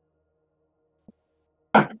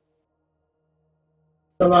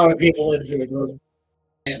 Allowing people into the building.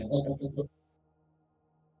 I'm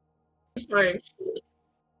sorry.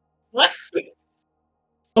 What?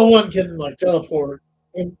 No one can like teleport.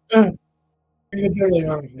 And, you barely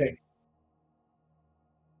on anything.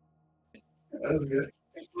 That's good.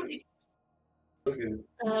 That's good.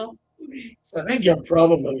 So I think you're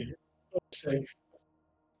probably safe.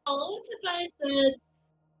 What if I said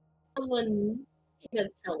someone had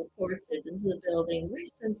teleported into the building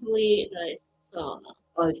recently that I saw?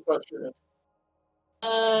 I question it.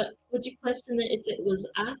 Would you question it if it was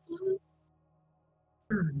Athlon?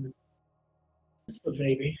 Just a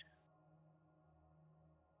baby.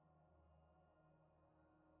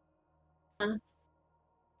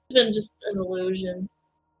 Been just an illusion.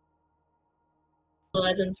 Well,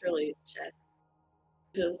 I didn't really check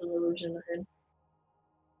if it was an illusion or him.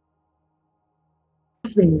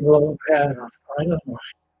 Well, yeah, I don't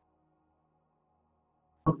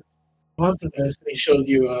know. Once when he shows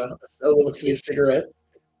you it looks to be a cigarette.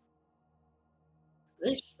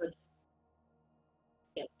 Wish, but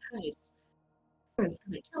yeah, guys, Aaron's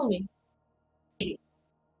gonna kill me.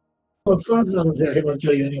 Well, as long as no one's there, he won't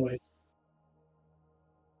kill you anyways.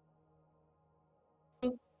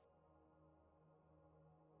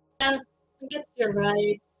 Yeah, I guess you're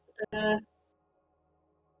right. Yeah,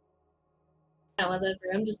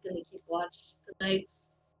 whatever. I'm just gonna keep watch tonight.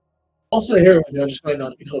 Also here with you, I just might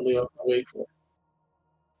not be totally awake for it.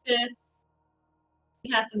 Yeah,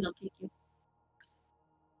 it happened. I'll take you.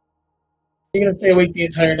 You're gonna stay awake the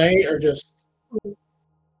entire night or just 4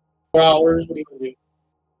 hours? What are you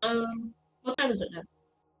gonna do? What time is it now?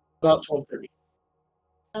 About 12:30.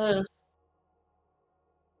 Uh,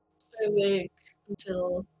 stay awake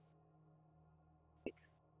until 5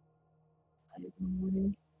 in the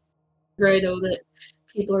morning. Right, oh, that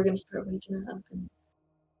people are gonna start waking up and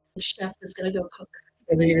the chef is gonna go cook.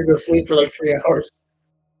 And then you're gonna go sleep for like 3 hours.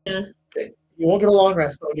 Yeah. Okay. You won't get a long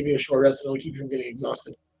rest, but I'll give you a short rest and it'll keep you from getting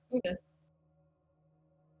exhausted. Okay.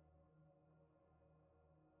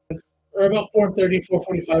 Or about 4:30,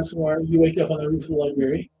 4:45 somewhere, you wake up on the roof of the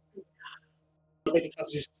library. Make a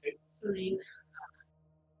constitution save. 3.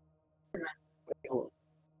 Hold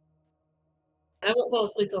I won't fall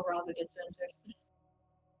asleep till Robin gets downstairs.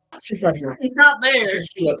 on. She's not here. He's not there.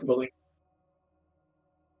 She left the building.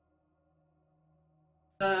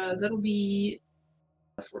 That'll be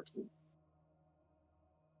 14.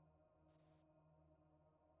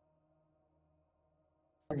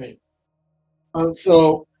 Okay.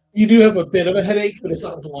 So you do have a bit of a headache, but it's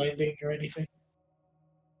not blinding or anything.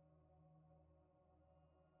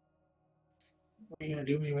 What are you gonna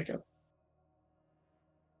do when you wake up?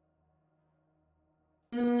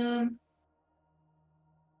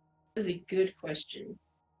 is a good question.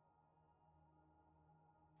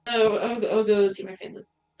 So I'll go see my family.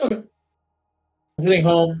 Okay. Heading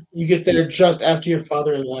home, you get there just after your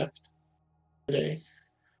father had left today.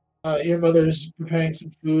 Your mother's preparing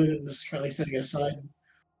some food and is currently setting it aside.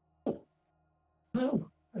 Oh,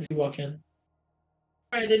 as you walk in.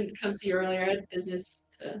 I didn't come see you earlier. I had business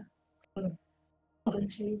to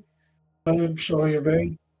attend to. I'm sure you're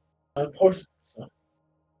very important.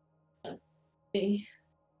 Okay.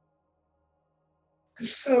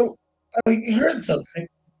 So, I heard something.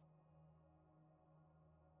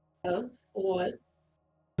 What?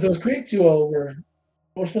 Those crates you all were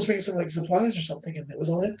supposed to bring some like supplies or something, and it was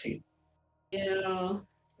all empty. Yeah.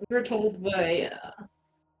 We were told by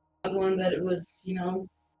someone that it was,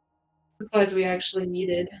 supplies we actually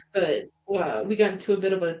needed, but we got into a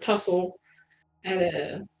bit of a tussle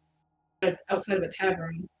at outside of a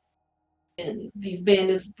tavern, and these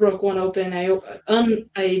bandits broke one open.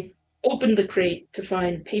 I opened the crate to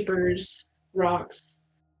find papers, rocks,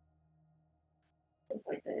 stuff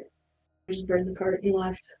like that. I just burned the cart and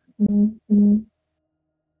left.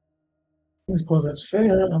 I suppose that's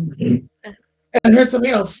fair. And I heard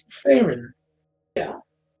something else. Farron. Yeah.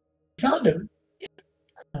 Found him.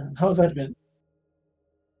 How's that been?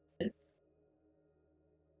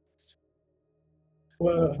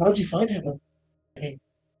 Well, how'd you find him? I mean,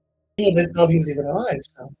 you didn't know he was even alive,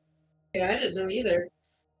 so. Yeah, I didn't know either,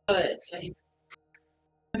 but I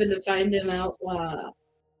happened to find him out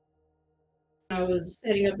I was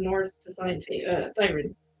heading up north to find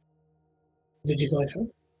Thyron. Did you find her?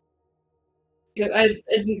 Because I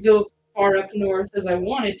didn't go far up north as I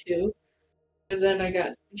wanted to, because then I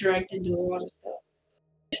got dragged into a lot of stuff.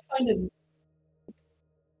 I did find him.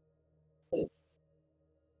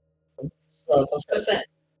 So, what's What's that?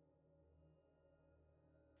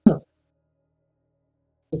 that?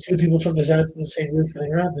 The two people from the Zap in the same group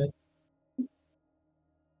running around then.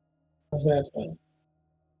 How's that?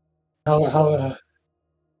 How, Are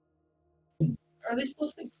they still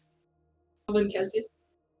safe? I wouldn't cast it.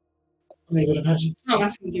 I would imagine. No, I'm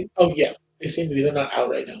asking you. Oh, yeah. They seem to be. They're not out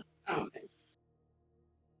right now. Oh, okay.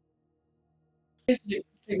 I used to do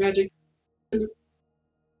take magic. Is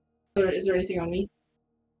there anything on me?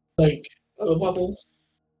 Like, A bubble.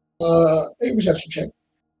 make a perception check.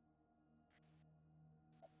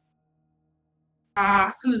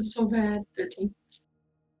 This is so bad. 13.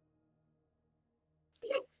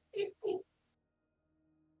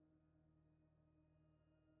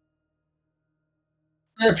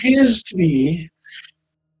 There appears to be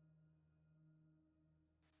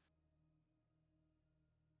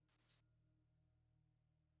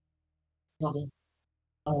nothing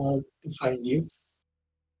behind you.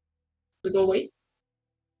 Does it go away?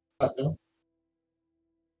 No.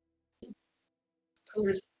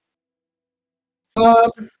 Colors.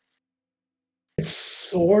 Um, it's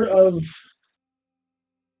sort of.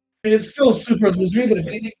 I mean, it's still super illusory, but if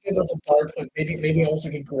anything, it goes up a dark, like maybe almost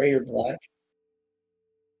like a gray or black.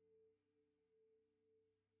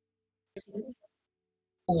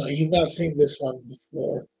 You've not seen this one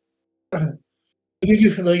before. It gives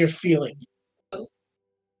you a familiar feeling.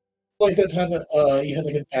 Like that time that you had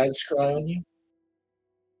like a bad scry on you.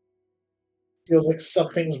 Feels like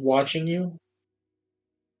something's watching you.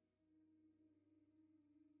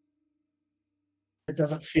 It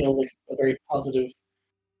doesn't feel like a very positive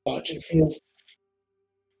watch. It feels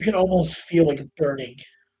you can almost feel like burning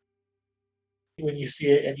when you see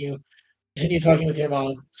it, and you continue talking with your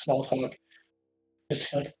mom, small talk. Just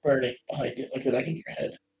feel like burning behind it, like the back of your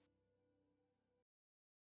head.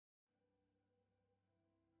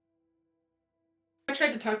 I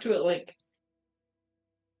tried to talk to it like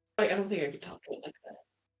I don't think I could talk to it like that.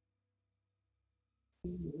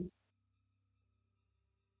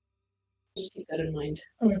 Just keep that in mind.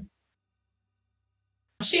 Okay.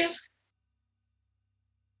 She asked.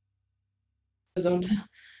 His own.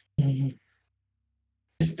 Mm-hmm.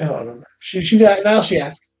 I don't remember. Now she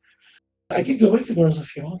asks. I could go with the girls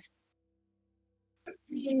if you want.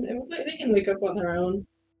 They can wake up on their own.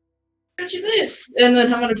 Aren't you this? And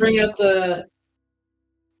then I'm gonna bring out the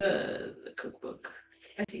cookbook.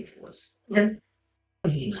 I think it was. Okay.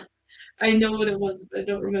 I know what it was, but I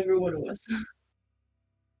don't remember what it was.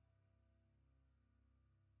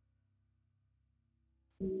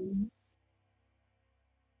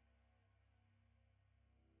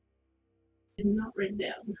 Did not write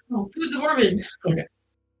down. Oh, Foods of Ormond. Okay.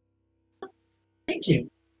 Thank you.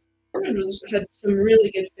 Ormond had some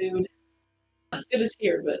really good food. Not as good as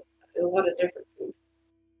here, but a lot of different food.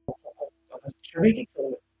 You're making some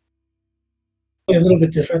of it. A little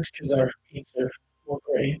bit different because our meats are more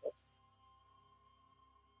gray.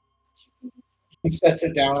 He sets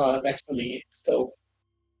it down next to the stove.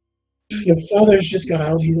 Your father's just gone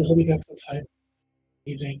out. He'll be back sometime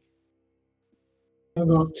evening. I'm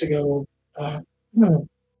going to go hmm,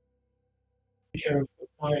 take care of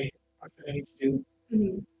my work that I need to do,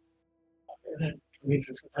 Mhm. and then we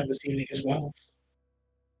have some time this evening as well.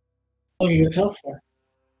 How long are you going to tell for?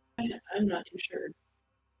 I'm not too sure.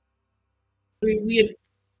 We had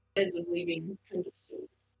plans of leaving kind of soon.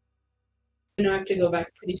 I know I have to go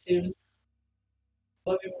back pretty soon.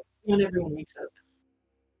 When everyone wakes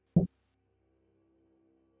up.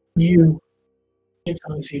 You can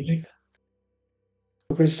tell this evening.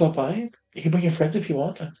 Feel free to stop by. You can bring your friends if you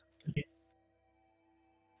want. That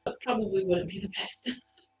probably wouldn't be the best.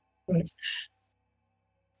 Right.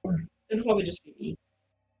 It'd probably just be me.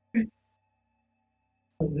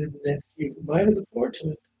 And then if you combine it, look forward to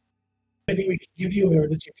it. I think we can give you whatever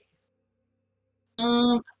that you I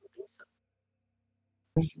don't think so.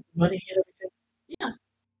 need. Money and everything. Yeah.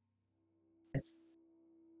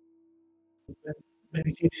 And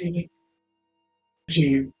maybe this evening.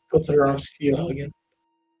 She puts her arms to you again.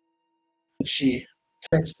 And she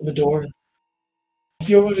turns to the door. If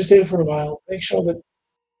you're going to stay for a while, make sure that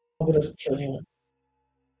Bubba doesn't kill anyone.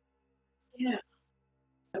 Yeah.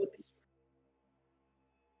 That would be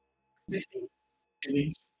She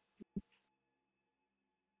leaves.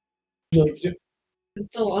 What would you like to do? It's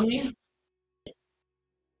still on me.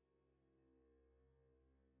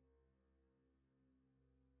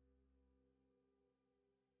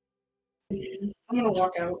 I'm gonna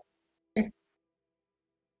walk out.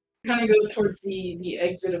 Kind of go towards the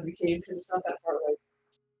exit of the cave because it's not that far away.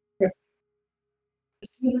 Okay.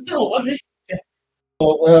 It's still on me.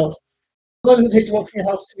 Well, how long does it take to walk from your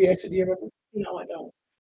house to the exit? Do you remember? No, I don't.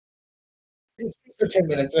 It's for 10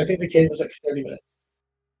 minutes, and I think the cave was like 30 minutes.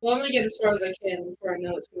 Well, I'm gonna get as far as I can before I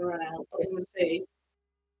know it's gonna run out. I'm gonna say,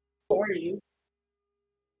 "What are you?"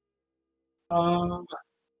 Um,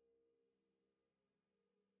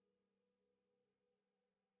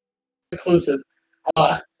 Inclusive.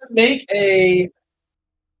 Uh, Make a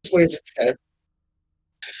persuasion check.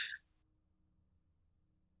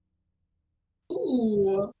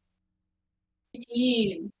 Ooh,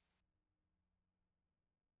 18.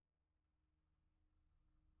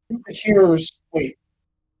 Here's wait,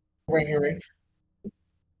 right here, right?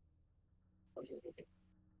 Okay.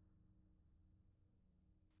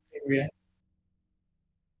 See where you at.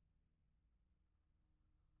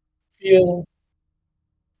 Feel.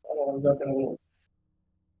 Oh, I'm not gonna little.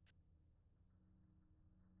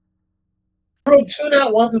 Throw two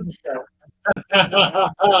not ones at the sky.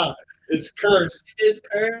 It's cursed. Is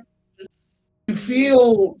her? You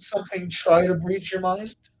feel something try to breach your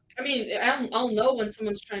mind. I mean, I'll know when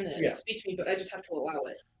someone's trying to Yeah. speak to me, but I just have to allow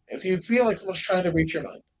it. So you feel like someone's trying to breach your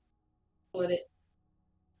mind. Let it.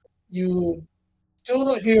 You still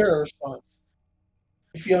don't hear a response.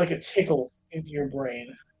 You feel like a tickle in your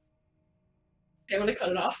brain. Okay, I'm gonna cut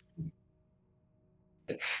it off.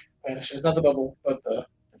 It vanishes. Not the bubble, but The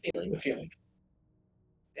feeling. the feeling.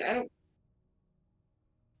 I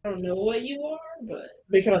don't know what you are, but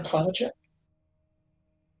Make an Arcana check.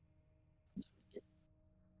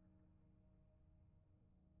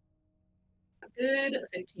 good.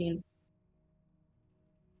 15.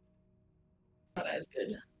 Not as good.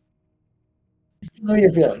 You know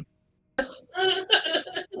you're feeling.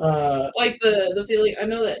 Like the feeling. I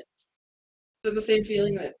know that. Is it the same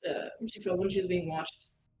feeling that she felt when she was being watched?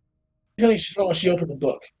 Feeling she felt when she opened the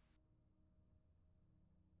book.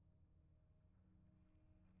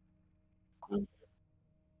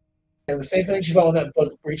 And the same feeling she felt when that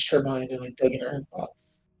book breached her mind and like dug into her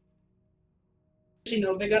thoughts. Does she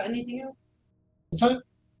know if I got anything out? This time,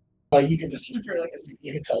 you can just For like a second.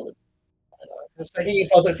 you can tell them. The second you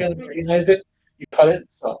felt that feeling, you recognized it, you cut it.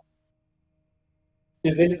 So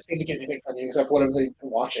they didn't seem to get anything from you except for whatever they've been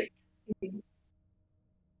watching. Okay.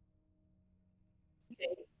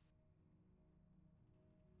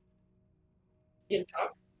 You can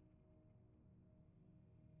talk.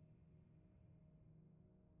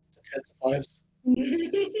 It intensifies.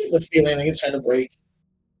 The feeling like it's trying to break.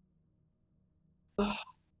 Oh,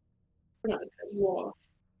 we're not gonna cut you off.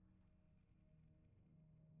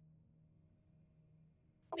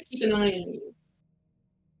 I'm gonna keep an eye on you.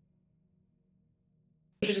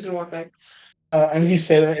 She's just gonna walk back. And as you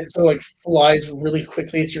say that, it sort of like flies really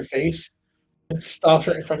quickly at your face and stops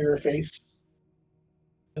right in front of your face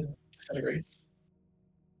and disintegrates.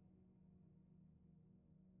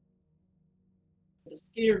 To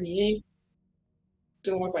scare me, eh?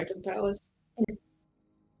 Gonna walk back to the palace.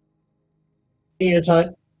 In your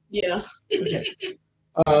time? Yeah. Okay.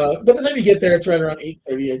 By the time you get there, it's right around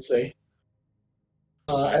 8:30, I'd say.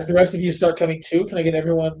 As the rest of you start coming to, can I get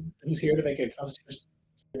everyone who's here to make a Constitution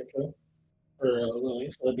saving throw for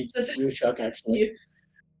Lily? So that'd be you, Chuck, actually.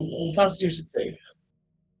 Constitution save.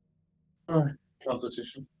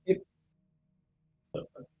 Constitution. Yep.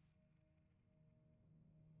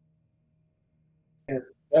 And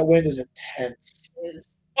that wind is intense.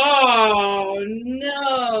 Oh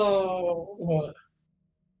no! What?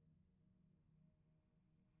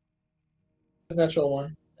 A natural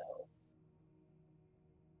one.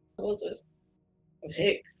 What was it?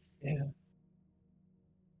 6. Yeah.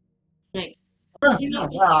 Nice.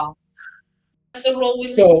 Wow. That's the roll we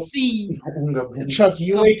So- see. Chuck,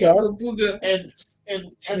 you wake up Booga. and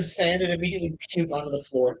try to stand and immediately puke onto the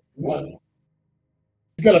floor.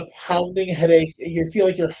 You've got a pounding headache. You feel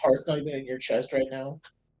like your heart's not even in your chest right now.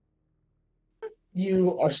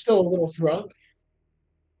 You are still a little drunk.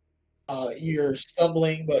 You're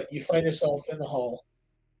stumbling, but you find yourself in the hall.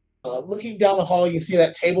 Looking down the hall, you see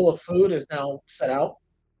that table of food is now set out.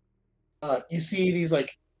 You see these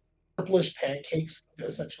like purplish pancakes,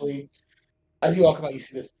 essentially. As you walk out, you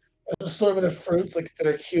see this an assortment of fruits like that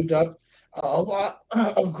are cubed up. A lot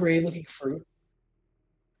of gray-looking fruit.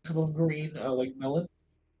 A couple of green, like melon.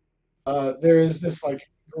 There is this like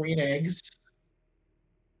green eggs,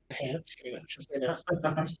 ham, just right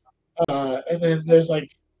next. And then there's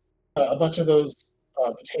like a bunch of those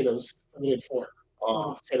potatoes from the day before.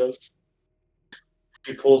 Potatoes.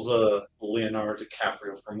 He pulls a Leonardo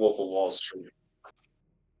DiCaprio from Wolf of Wall Street.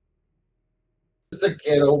 The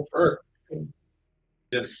get over.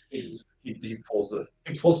 Just he pulls it.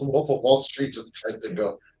 He pulls the Wolf of Wall Street. Just tries to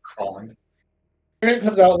go crawling. Aaron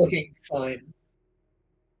comes out looking fine.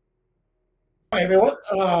 Hi everyone.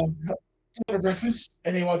 For breakfast,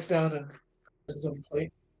 and he walks down and puts himself a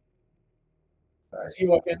plate. As you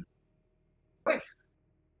walk in, hi.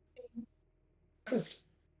 Breakfast.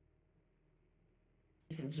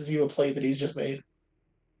 He gives you a plate that he's just made.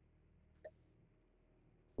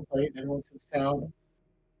 A plate, and everyone sits down.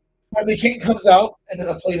 And the king comes out, and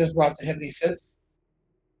a plate is brought to him, and he sits.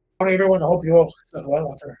 Morning, everyone. I hope you all slept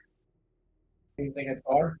well after the evening at the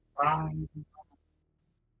bar.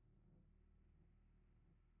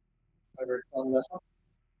 Whatever,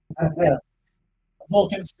 yeah.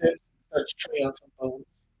 Vulcan sits and starts chewing on some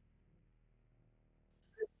bones.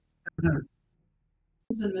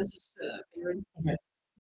 And this is favorite. Okay.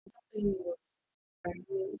 Something was very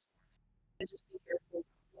good. I just be careful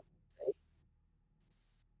what you say.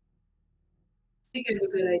 I think I have a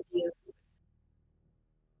good idea.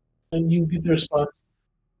 And you get the response.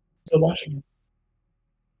 Still watching you.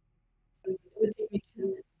 It would take me 2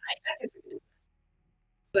 minutes. I guess I could.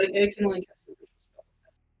 Like I can only cast a visual spell.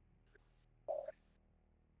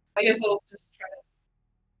 I guess I'll just try to.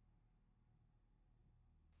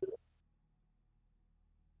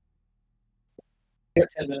 You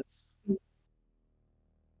have 10 minutes.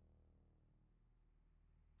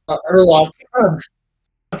 Erlock,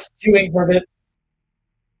 stewing for a bit.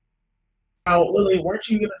 Now, Lily, weren't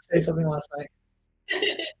you going to say something last night?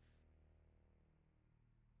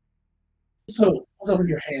 So, what's over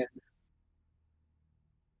your hand?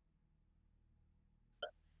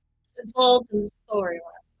 It's all in the story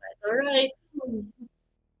last night. Alright.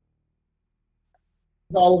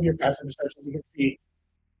 With all of your passive perceptions, you can see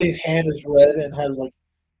his hand is red and has like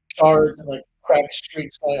shards and like cracked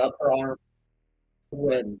streaks going up her arm.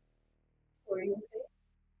 Red. Were you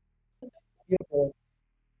okay? Beautiful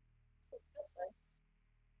That's fine.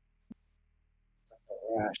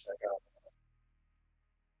 rash that got.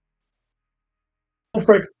 Oh,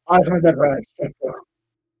 frick, I've heard that rash.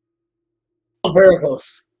 Oh, very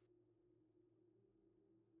close.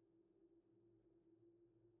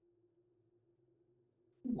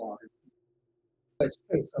 Sorry. Does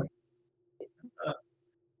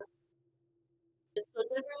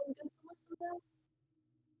everyone get to listen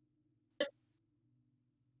to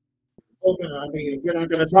Okay, I mean, if you're not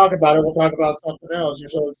going to talk about it, we'll talk about something else. You're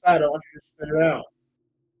so excited, I want you to spit it out.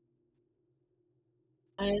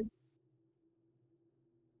 that?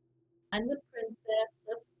 I'm the princess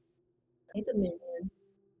of the Dominion.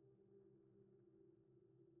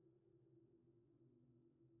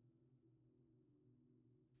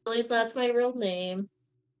 At least that's my real name.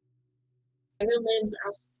 My real name's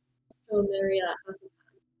Astro Maria Hasselhoff.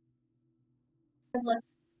 I left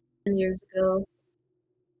 10 years ago.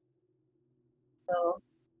 So,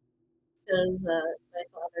 because my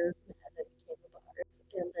father's mad that became a bard.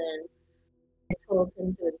 And then I told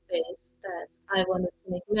him to his face that I wanted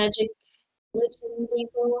to make magic religion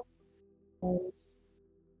legal and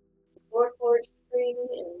for spring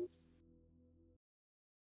and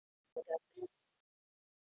I got this.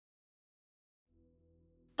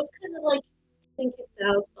 It's kind of like Being kicked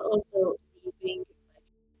out, but also leaving.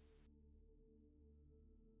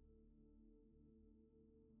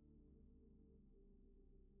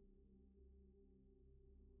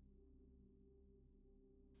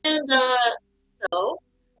 And so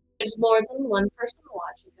there's more than one person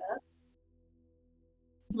watching us.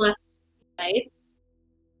 Last night,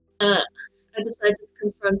 I decided to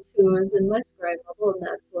confront who was in my scribe level, and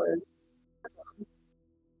that was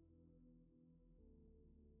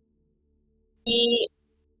he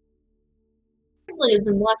really has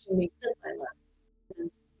been watching me since I left. I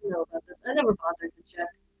didn't know about this. I never bothered to check.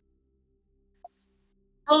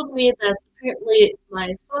 Told me that apparently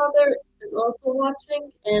my father is also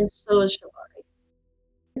watching, and so is Shabari.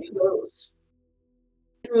 Who knows?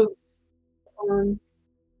 Move on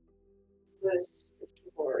with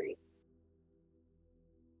Shibori.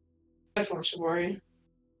 I want Shibori.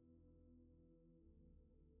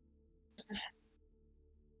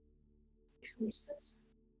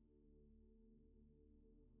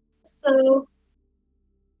 So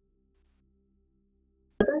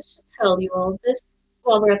I should tell you all this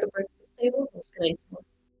while we're at the breakfast table. I'm just going to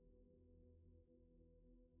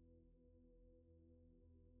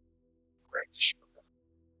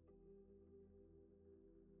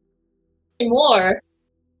more.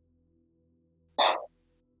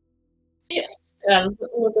 Yeah, a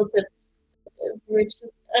little bit rich.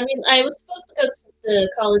 I mean, I was supposed to go to the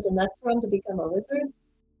college in Necron to become a wizard.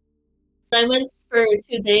 I went for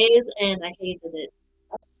 2 days and I hated it.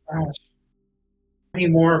 Gosh. Any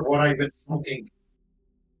more of what I've been smoking?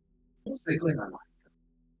 Let's be clear my mind.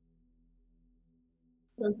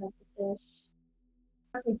 Don't have to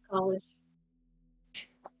stash since college.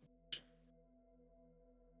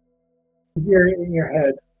 Hear it in your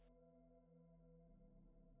head.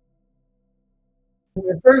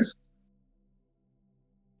 At first,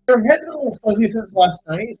 your head's a little fuzzy since last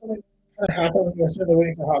night. Something kind of happened when you were sitting there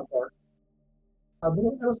waiting for hot water. But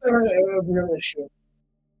that was never a real issue.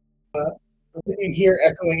 Then you hear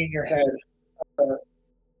echoing in your head. Uh,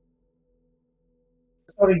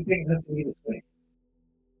 Starting things have to be this way.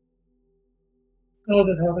 Know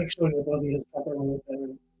that I'll make sure your body is properly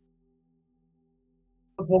repaired.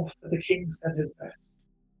 The wolf that the king sends his best.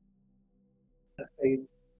 That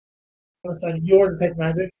fades. Understand your detect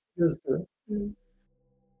magic, yours through. Mm.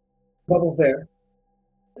 Bubbles there.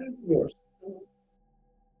 Yours.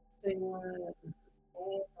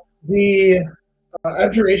 The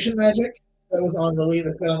abjuration magic that was on Lily,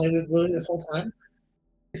 that's been on Lily this whole time,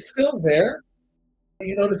 is still there.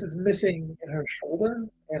 You notice it's missing in her shoulder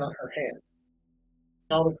and on her hand.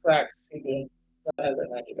 All the cracks seem to not have that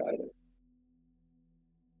magic either.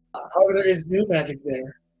 However, there is new magic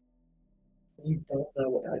there. You don't know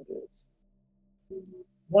what that is.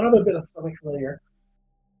 One other bit of something familiar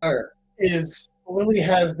is Lily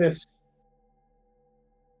has this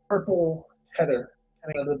purple tether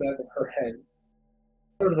coming out of the back of her head.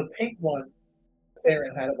 Sort of the pink one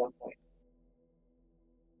Theron had at one point.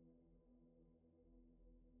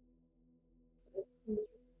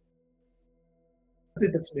 That's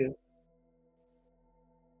it, that's new.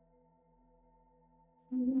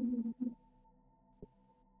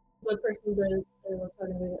 What person that was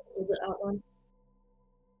talking about was it Outlawn?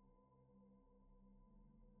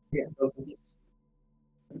 Yeah, those are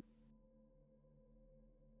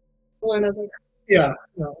One I was like, yeah,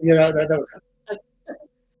 no, yeah, that was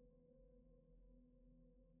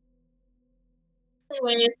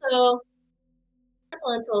anyway, so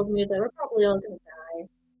Outlawn told me that we're probably all gonna die.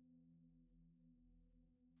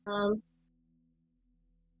 Um,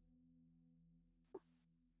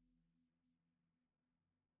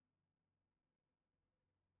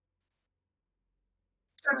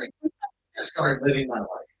 I started living my life.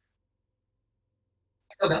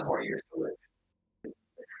 Still got more years to live.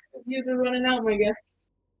 His years are running out, my guess.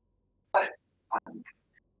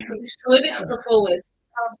 Live Live it to the fullest.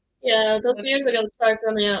 yeah, those years are gonna start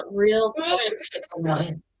running out real quick,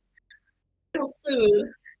 real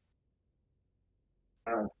soon.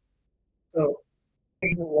 So,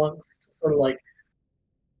 once sort of like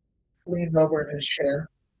leans over in his chair.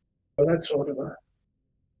 So that's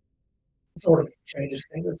sort of changes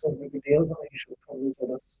things. That's sort of a big deal. Something you should probably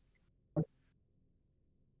tell us.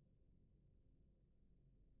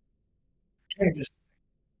 Changes.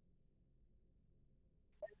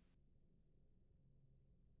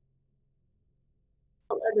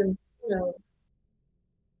 I didn't, I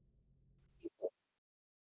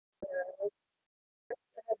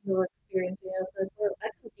had no experience in the outside world. I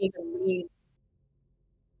couldn't even leave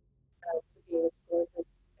to be escorted.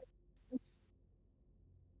 The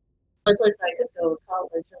only place I could go was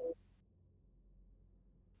college, and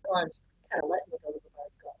well, just kind of let me go to the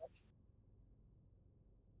arts college.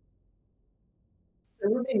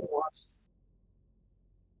 We're being watched.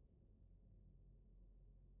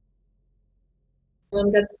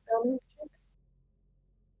 Anyone got the spell?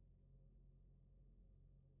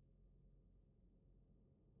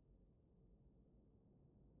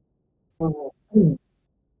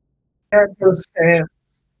 Hanzo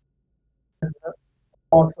stands and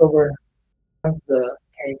walks over to the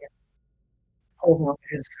king, pulls up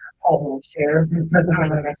his tall chair, and sits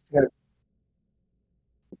down right next to it.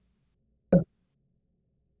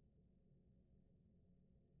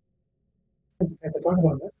 It's a talk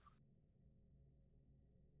about it.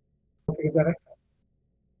 We'll figure that next time.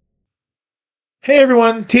 Hey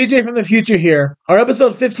everyone, TJ from the future here. Our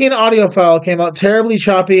episode 15 audio file came out terribly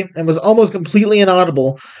choppy and was almost completely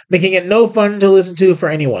inaudible, making it no fun to listen to for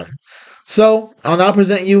anyone. So, I'll now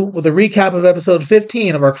present you with a recap of episode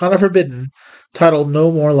 15 of Arcana Forbidden, titled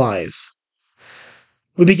No More Lies.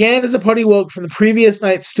 We began as the party woke from the previous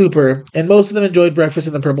night's stupor, and most of them enjoyed breakfast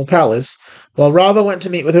in the Purple Palace, while Rava went to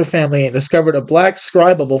meet with her family and discovered a black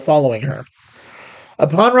scry bubble following her.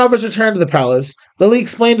 Upon Rava's return to the palace, Lily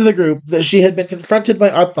explained to the group that she had been confronted by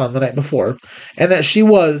Atlan the night before, and that she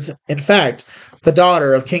was, in fact, the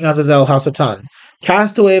daughter of King Azazel Hasatan,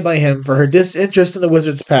 cast away by him for her disinterest in the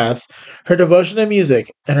wizard's path, her devotion to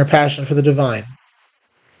music, and her passion for the divine.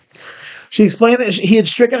 She explained that he had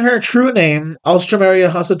stricken her true name, Alstramaria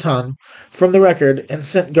Hasatan, from the record and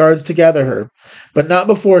sent guards to gather her, but not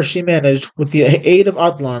before she managed, with the aid of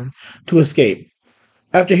Atlan, to escape.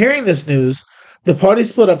 After hearing this news, the party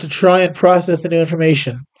split up to try and process the new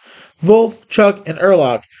information. Wolf, Chuck, and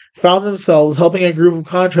Erlock found themselves helping a group of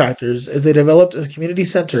contractors as they developed a community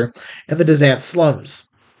center in the Dezanth slums.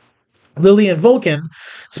 Lily and Vulcan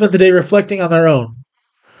spent the day reflecting on their own.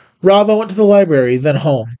 Rava went to the library, then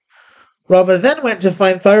home. Rava then went to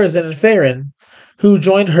find Thyrazin and Farron, who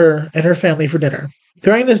joined her and her family for dinner.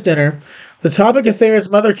 During this dinner, the topic of Farron's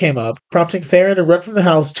mother came up, prompting Farron to run from the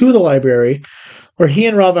house to the library, where he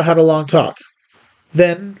and Rava had a long talk.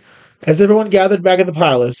 Then, as everyone gathered back at the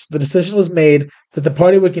palace, the decision was made that the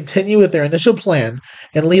party would continue with their initial plan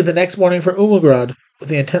and leave the next morning for Umugrad with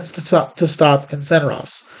the intent to stop in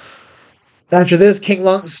Senros. After this, King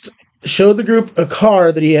Lungst showed the group a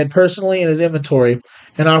car that he had personally in his inventory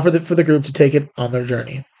and offered it for the group to take it on their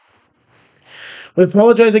journey. We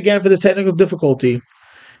apologize again for this technical difficulty.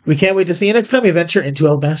 We can't wait to see you next time we venture into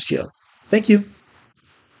El Bastio. Thank you.